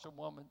Pentecostal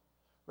woman.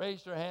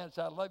 Raised her hands,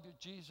 I love you,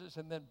 Jesus,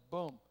 and then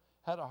boom,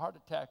 had a heart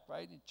attack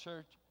right in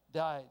church,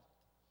 died.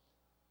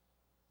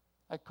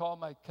 I called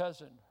my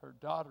cousin, her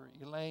daughter,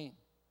 Elaine.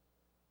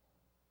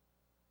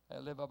 I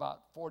live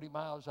about 40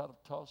 miles out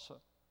of Tulsa.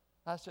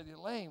 I said,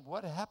 Elaine,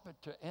 what happened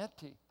to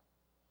Auntie?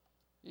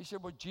 He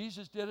said, well,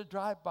 Jesus did a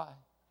drive-by.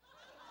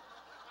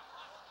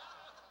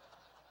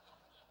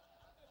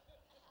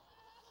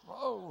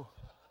 Whoa,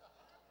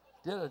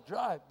 did a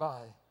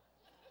drive-by.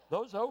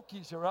 Those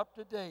Okies are up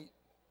to date.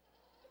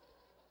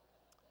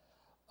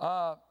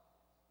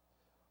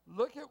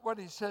 Look at what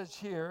he says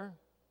here.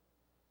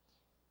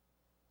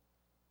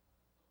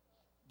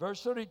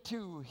 Verse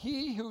 32,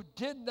 he who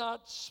did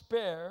not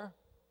spare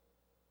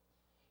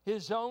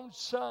his own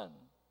son,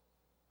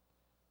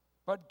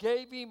 but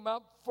gave him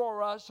up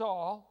for us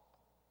all.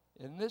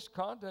 In this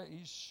context,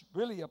 he's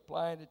really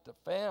applying it to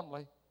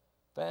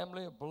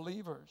family of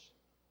believers.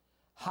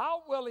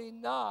 How will he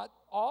not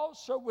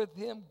also with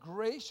him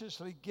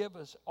graciously give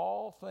us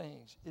all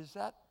things? Is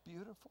that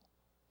beautiful?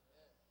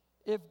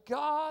 If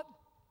God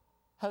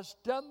has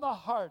done the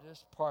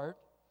hardest part,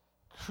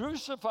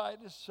 crucified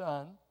his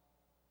son,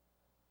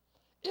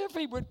 if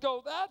he would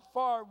go that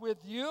far with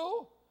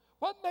you,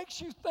 what makes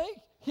you think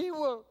he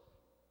will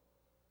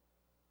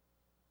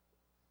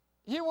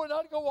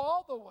not go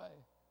all the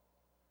way?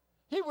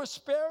 He will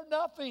spare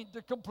nothing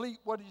to complete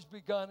what he's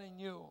begun in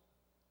you.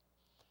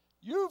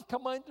 You've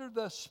come under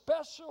the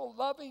special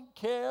loving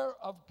care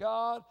of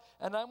God,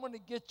 and I'm going to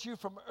get you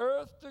from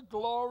earth to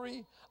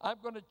glory. I'm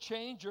going to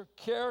change your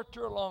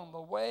character along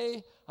the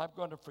way. I'm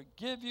going to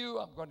forgive you.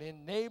 I'm going to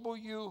enable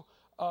you.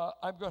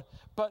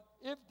 But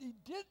if he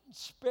didn't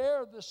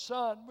spare the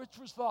son, which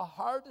was the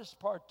hardest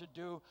part to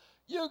do,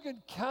 you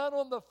can count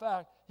on the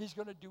fact he's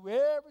going to do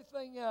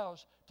everything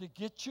else to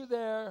get you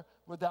there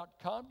without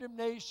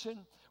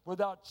condemnation,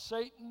 without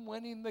Satan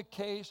winning the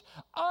case.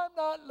 I'm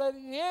not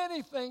letting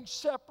anything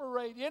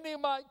separate any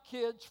of my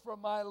kids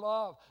from my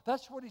love.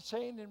 That's what he's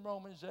saying in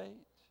Romans 8.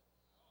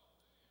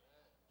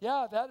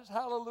 Yeah, that is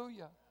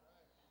hallelujah.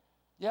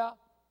 Yeah.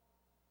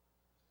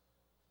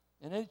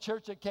 In any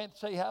church that can't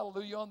say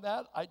hallelujah on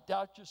that, I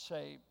doubt you're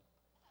saved.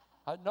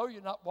 I know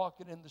you're not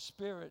walking in the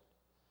Spirit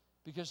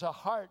because a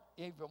heart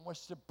even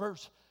wants to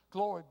burst.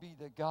 Glory be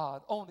to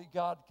God. Only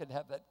God can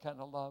have that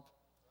kind of love.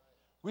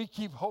 We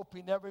keep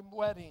hoping every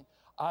wedding.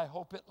 I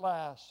hope it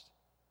lasts.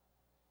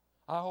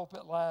 I hope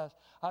it lasts.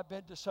 I've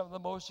been to some of the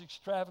most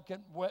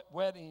extravagant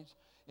weddings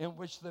in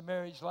which the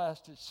marriage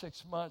lasted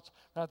 6 months.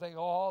 And I think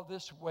all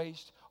this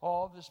waste,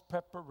 all this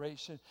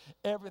preparation,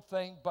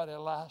 everything but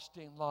a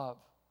lasting love.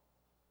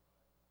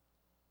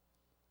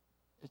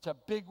 It's a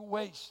big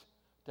waste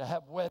to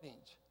have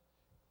weddings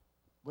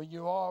when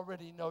you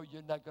already know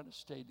you're not going to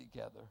stay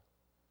together?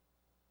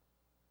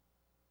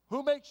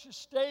 Who makes you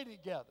stay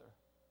together?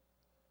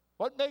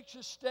 What makes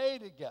you stay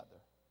together?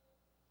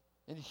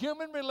 In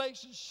human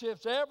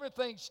relationships,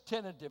 everything's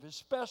tentative,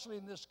 especially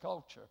in this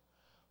culture.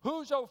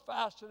 Who's old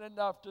fashioned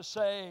enough to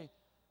say,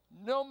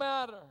 no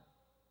matter,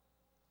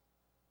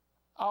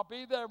 I'll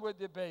be there with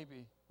you,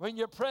 baby. When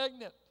you're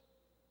pregnant,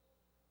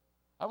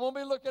 I won't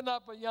be looking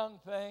up a young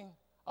thing.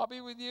 I'll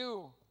be with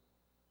you.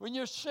 When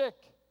you're sick,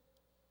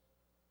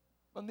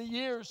 when the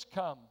years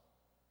come.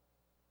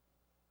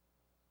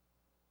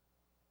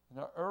 In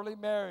our early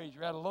marriage,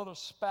 we had a little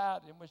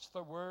spat in which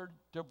the word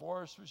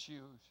divorce was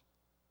used.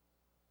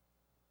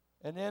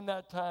 And in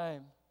that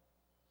time,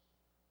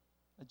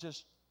 I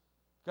just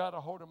got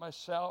a hold of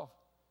myself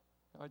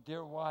and my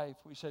dear wife.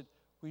 We said,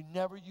 we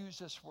never use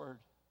this word.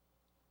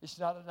 It's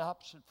not an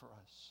option for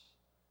us.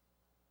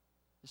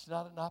 It's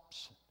not an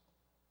option.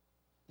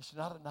 It's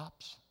not an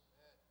option.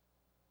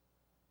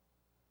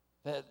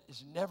 That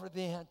is never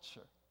the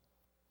answer.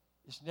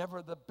 It's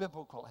never the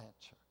biblical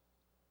answer.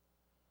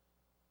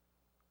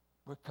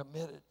 We're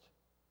committed.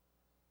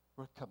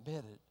 We're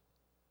committed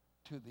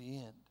to the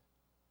end.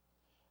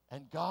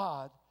 And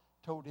God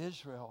told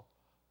Israel,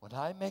 when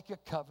I make a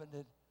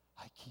covenant,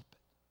 I keep it.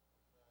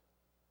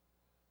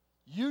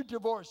 You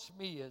divorced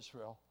me,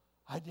 Israel.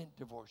 I didn't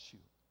divorce you.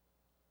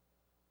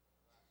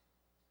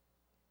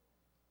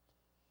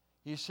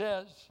 He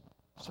says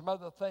some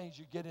other things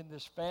you get in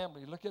this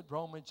family. Look at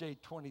Romans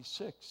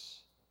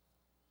 8:26.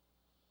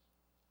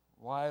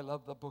 Why I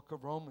love the book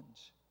of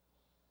Romans.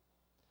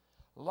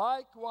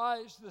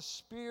 Likewise, the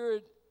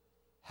Spirit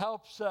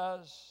helps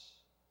us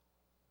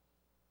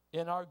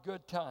in our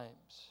good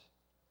times.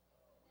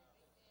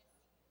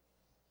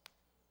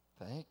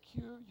 Thank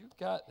you. You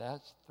got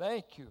that.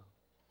 Thank you.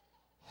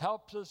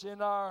 Helps us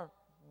in our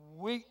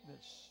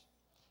weakness.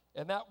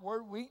 And that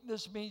word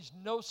weakness means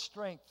no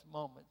strength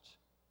moments.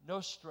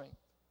 No strength.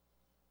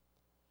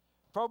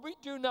 For we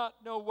do not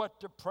know what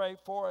to pray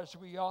for as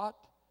we ought,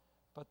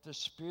 but the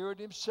Spirit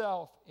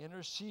Himself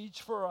intercedes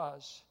for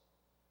us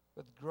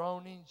with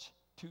groanings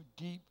too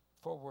deep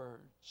for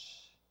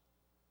words.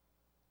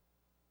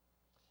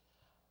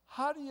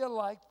 How do you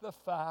like the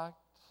fact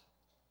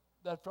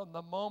that from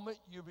the moment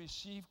you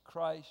receive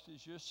Christ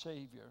as your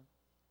Savior,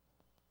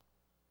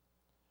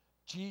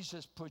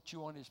 Jesus put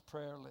you on His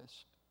prayer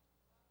list?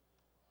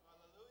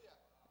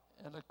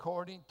 Hallelujah. And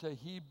according to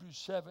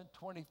Hebrews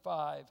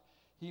 7:25,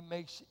 He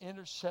makes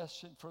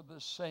intercession for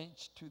the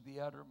saints to the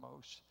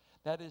uttermost.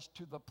 That is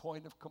to the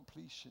point of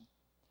completion.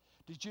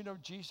 Did you know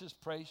Jesus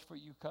prays for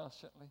you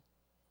constantly?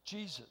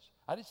 Jesus.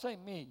 I didn't say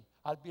me.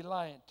 I'd be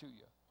lying to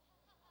you.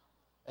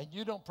 And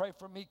you don't pray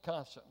for me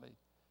constantly,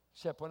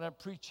 except when I'm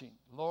preaching.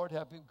 Lord,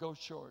 have Him go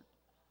short.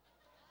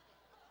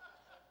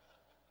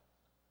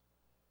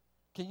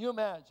 Can you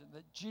imagine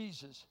that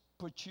Jesus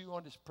put you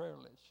on His prayer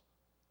list?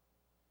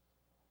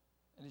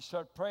 And He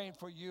started praying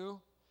for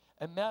you.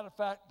 And matter of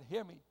fact,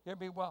 hear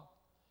me well.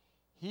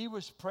 He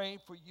was praying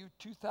for you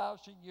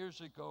 2,000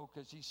 years ago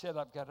because He said,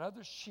 I've got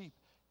other sheep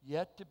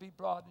yet to be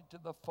brought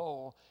into the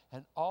fold.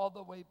 And all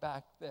the way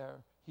back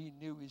there, He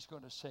knew He's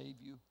going to save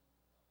you.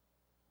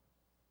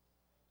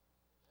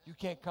 You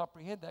can't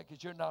comprehend that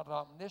because you're not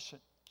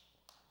omniscient.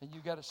 And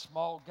you got a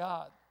small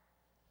God.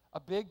 A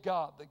big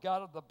God. The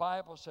God of the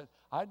Bible said,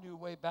 I knew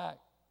way back.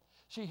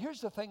 See,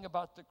 here's the thing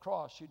about the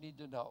cross you need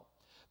to know.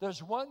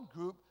 There's one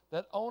group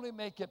that only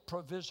make it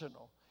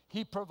provisional.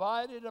 He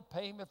provided a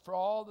payment for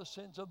all the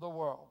sins of the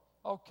world.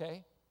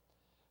 Okay.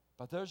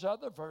 But there's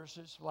other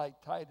verses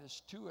like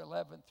Titus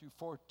 2:11 through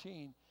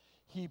 14.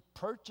 He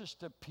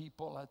purchased a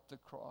people at the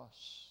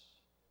cross.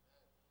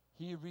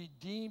 He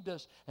redeemed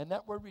us. And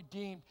that word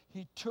redeemed,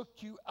 He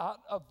took you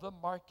out of the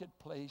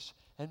marketplace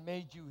and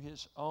made you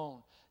His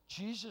own.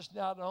 Jesus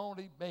not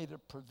only made a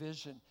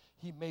provision,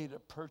 He made a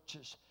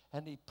purchase,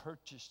 and He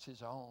purchased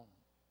His own.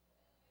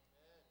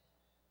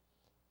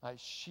 My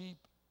sheep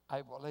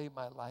I will lay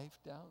my life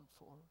down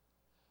for.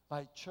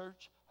 My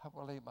church I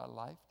will lay my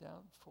life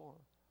down for.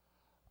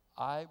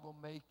 I will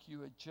make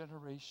you a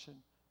generation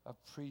of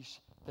priests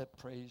that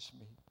praise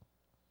me.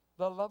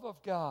 The love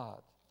of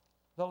God.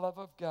 The love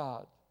of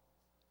God.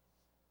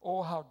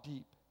 Oh, how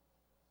deep.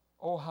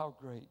 Oh, how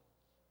great.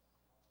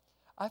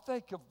 I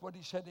think of what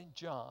He said in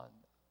John.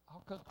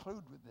 I'll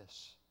conclude with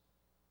this.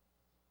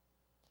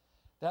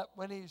 That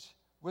when He's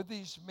with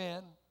these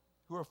men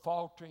who are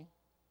faltering,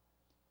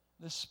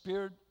 the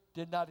Spirit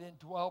did not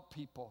indwell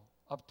people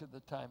up to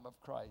the time of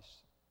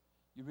Christ.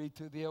 You read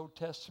through the Old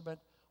Testament,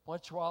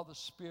 once in a while the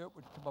Spirit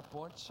would come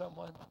upon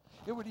someone.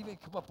 It would even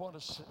come upon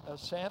a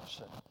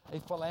Samson, a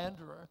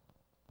philanderer.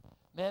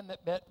 Man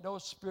that met no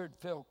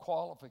Spirit-filled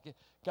qualification.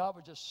 God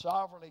would just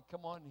sovereignly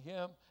come on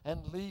him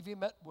and leave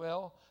him at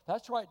will.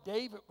 That's why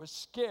David was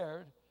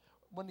scared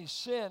when he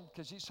sinned,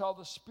 because he saw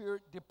the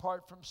Spirit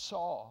depart from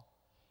Saul.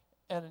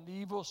 And an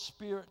evil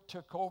spirit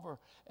took over.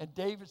 And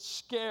David,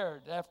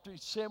 scared after he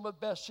sinned with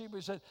Bathsheba,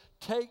 he said,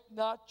 take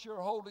not your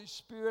Holy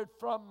Spirit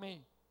from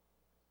me.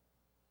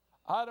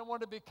 I don't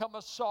want to become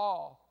a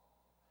Saul.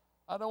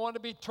 I don't want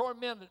to be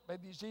tormented by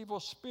these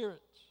evil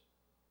spirits.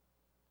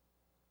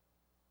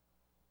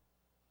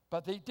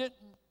 But they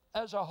didn't,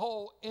 as a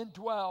whole,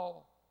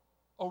 indwell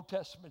Old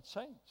Testament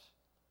saints.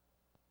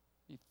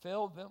 He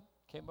filled them,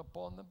 came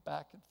upon them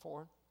back and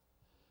forth.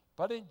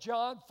 But in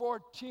John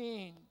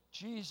 14,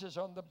 Jesus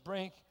on the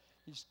brink,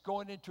 he's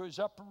going into his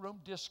upper room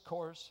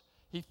discourse.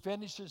 He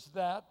finishes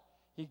that.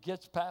 He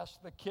gets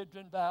past the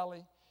Kidron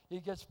Valley. He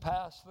gets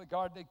past the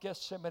Garden of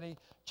Gethsemane.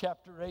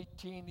 Chapter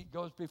 18, he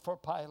goes before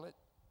Pilate.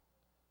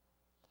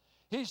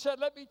 He said,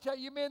 let me tell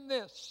you men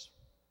this.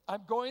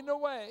 I'm going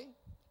away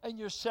and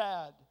you're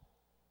sad.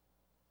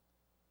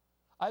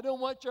 I don't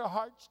want your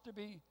hearts to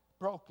be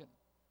broken.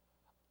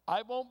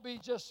 I won't be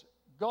just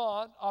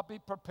gone. I'll be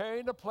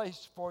preparing a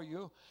place for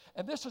you.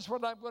 And this is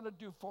what I'm going to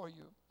do for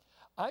you.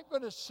 I'm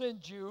going to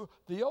send you,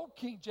 the old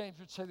King James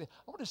would say, I'm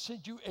going to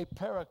send you a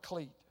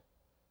paraclete.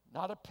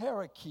 Not a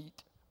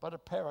parakeet, but a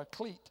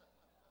paraclete.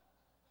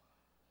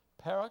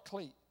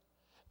 Paraclete.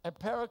 And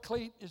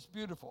paraclete is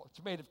beautiful.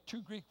 It's made of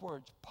two Greek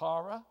words,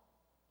 para,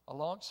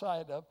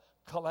 alongside of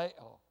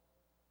kaleo,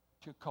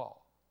 to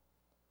call.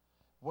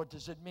 What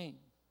does it mean?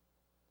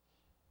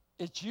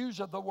 It's use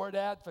of the word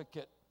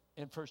advocate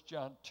in 1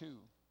 John 2.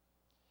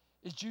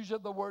 It's use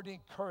of the word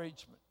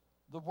encouragement,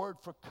 the word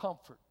for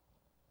comfort.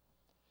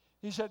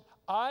 He said,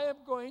 I am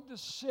going to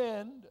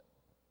send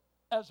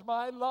as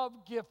my love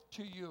gift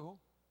to you.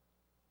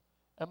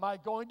 Am I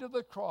going to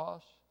the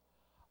cross?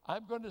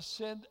 I'm going to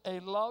send a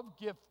love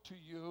gift to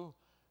you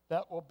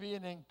that will be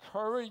an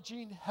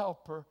encouraging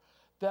helper,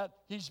 that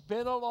he's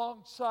been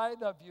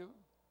alongside of you.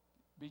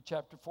 Be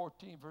chapter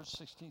 14, verse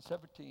 16,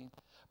 17.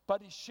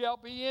 But he shall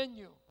be in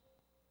you.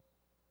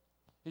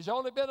 He's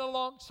only been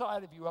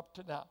alongside of you up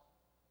to now,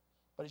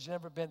 but he's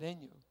never been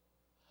in you.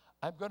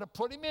 I'm going to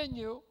put him in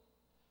you,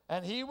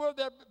 and he will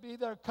be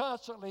there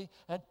constantly,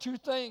 and two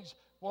things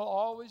will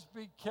always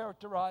be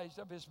characterized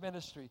of his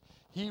ministry.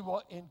 He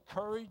will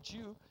encourage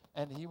you,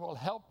 and he will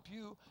help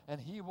you,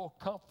 and he will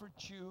comfort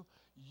you.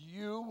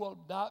 You will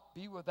not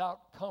be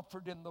without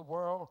comfort in the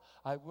world.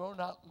 I will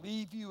not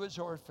leave you as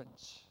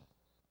orphans.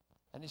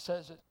 And he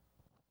says, do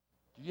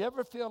you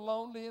ever feel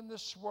lonely in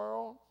this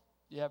world?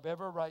 You have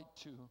every right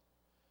to.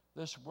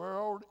 This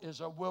world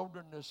is a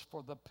wilderness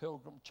for the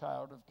pilgrim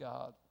child of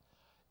God.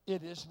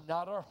 It is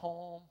not our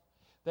home.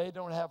 They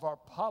don't have our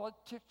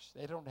politics.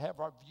 They don't have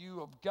our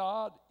view of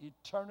God,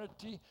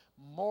 eternity,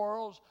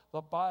 morals, the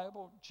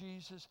Bible,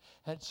 Jesus.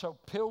 And so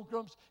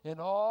pilgrims in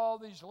all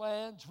these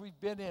lands we've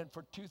been in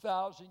for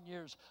 2,000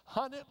 years,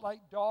 hunted like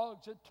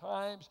dogs at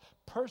times,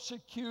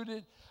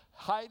 persecuted,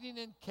 hiding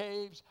in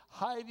caves,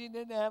 hiding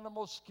in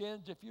animal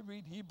skins, if you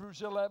read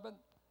Hebrews 11.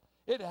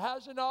 It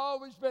hasn't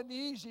always been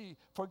easy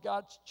for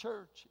God's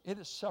church. It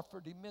has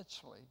suffered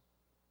immensely.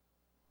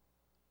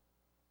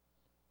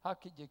 How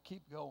can you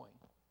keep going?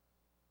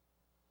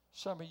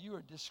 Some of you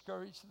are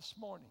discouraged this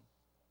morning.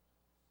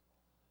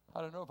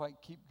 I don't know if I can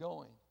keep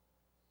going.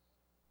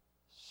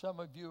 Some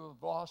of you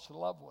have lost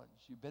loved ones.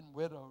 You've been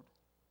widowed.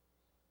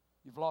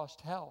 You've lost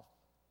health.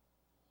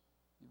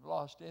 You've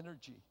lost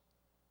energy.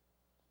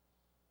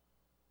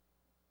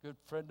 A good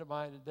friend of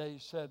mine today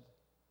said,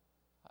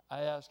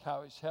 I asked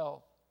how his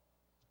health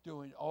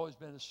doing, always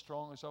been as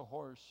strong as a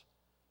horse,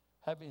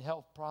 having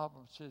health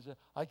problems. Says,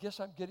 I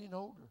guess I'm getting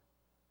older.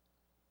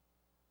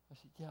 I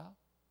said, yeah,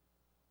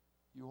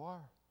 you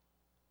are.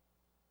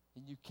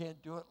 And you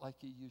can't do it like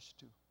you used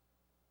to.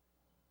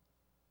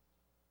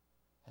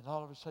 And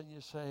all of a sudden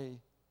you say,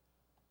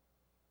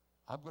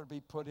 I'm going to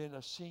be put in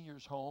a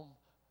senior's home,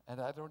 and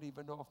I don't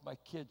even know if my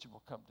kids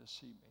will come to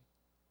see me.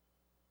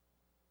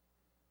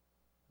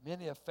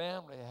 Many a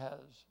family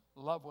has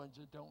loved ones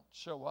that don't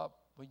show up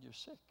when you're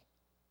sick.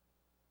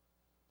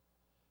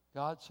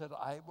 God said,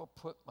 I will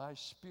put my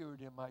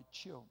spirit in my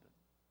children.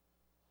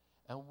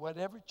 And what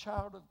every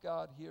child of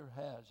God here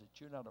has that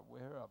you're not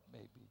aware of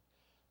maybe,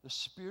 the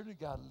Spirit of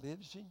God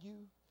lives in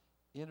you,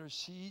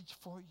 intercedes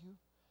for you,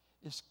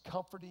 is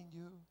comforting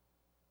you.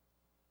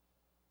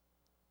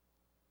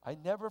 I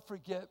never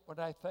forget when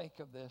I think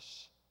of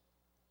this.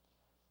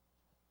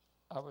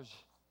 I was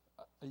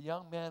a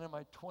young man in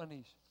my 20s,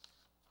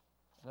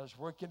 and I was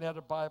working at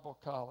a Bible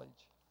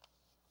college.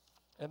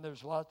 And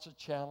there's lots of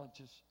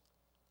challenges,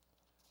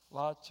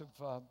 lots of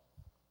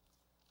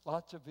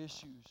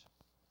issues.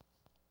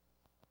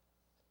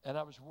 And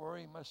I was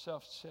worrying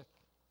myself sick.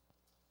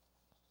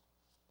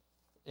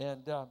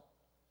 And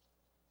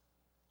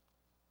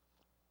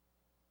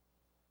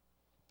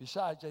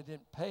besides, they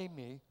didn't pay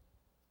me.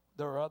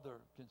 There are other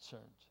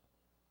concerns.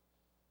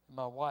 And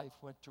my wife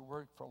went to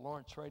work for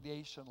Lawrence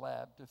Radiation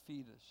Lab to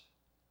feed us.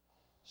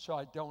 So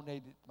I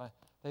donated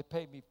they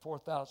paid me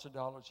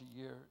 $4,000 a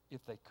year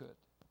if they could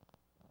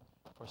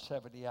for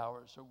 70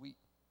 hours a week.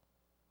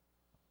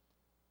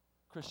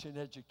 Christian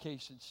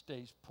education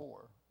stays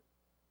poor,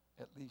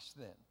 at least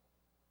then.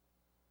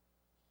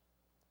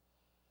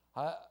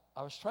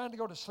 I was trying to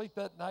go to sleep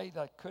that night.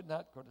 I could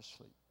not go to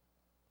sleep.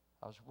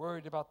 I was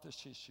worried about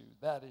this issue,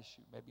 that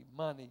issue, maybe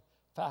money,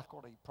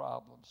 faculty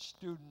problems,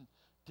 student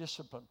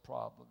discipline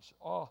problems,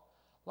 a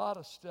lot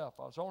of stuff.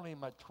 I was only in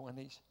my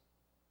 20s.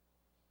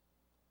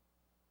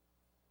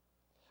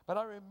 But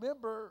I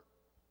remember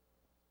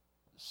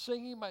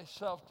singing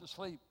myself to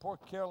sleep. Poor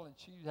Carolyn,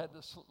 she had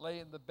to lay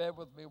in the bed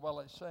with me while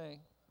I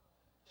sang.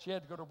 She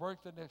had to go to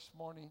work the next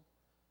morning.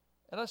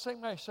 And I sang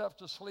myself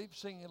to sleep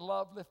singing,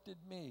 Love Lifted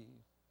Me.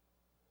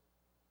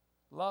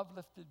 Love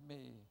lifted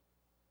me.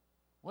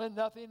 When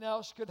nothing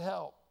else could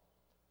help.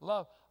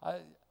 Love.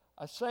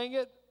 I sang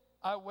it,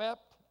 I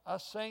wept. I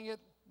sang it,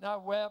 and I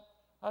wept.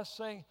 I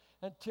sang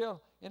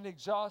until in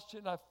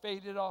exhaustion I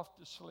faded off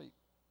to sleep.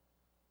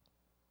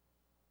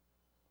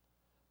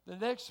 The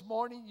next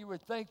morning you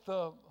would think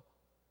the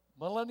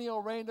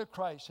millennial reign of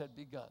Christ had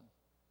begun.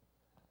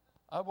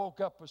 I woke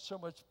up with so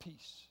much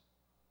peace.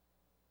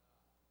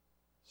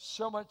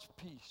 So much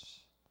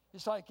peace.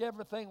 It's like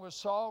everything was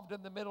solved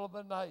in the middle of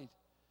the night.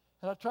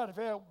 And I tried to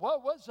figure out,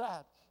 what was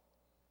that?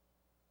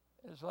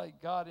 It's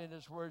like God in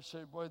His Word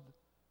said, well,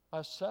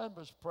 my son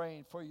was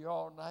praying for you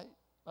all night.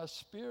 My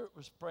spirit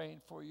was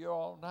praying for you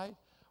all night.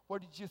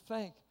 What did you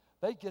think?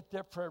 They get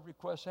their prayer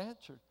requests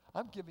answered.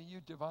 I'm giving you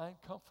divine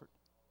comfort.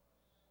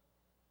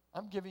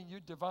 I'm giving you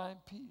divine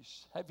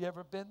peace. Have you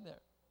ever been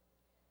there?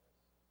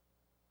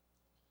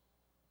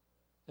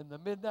 In the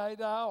midnight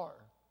hour,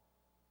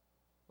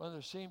 when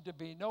there seemed to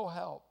be no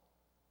help,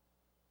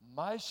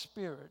 my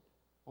spirit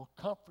will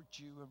comfort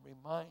you and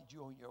remind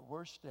you on your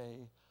worst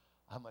day,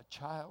 I'm a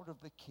child of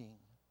the King.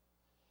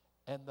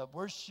 And the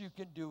worst you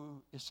can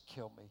do is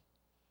kill me.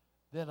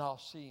 Then I'll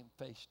see Him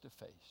face to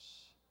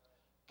face.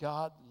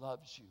 God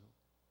loves you.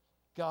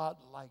 God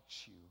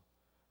likes you.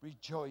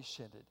 Rejoice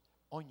in it.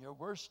 On your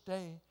worst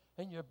day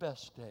and your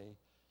best day,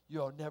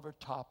 you'll never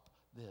top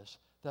this,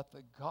 that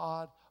the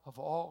God of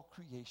all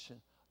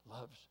creation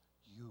loves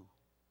you.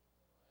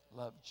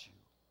 Loves you.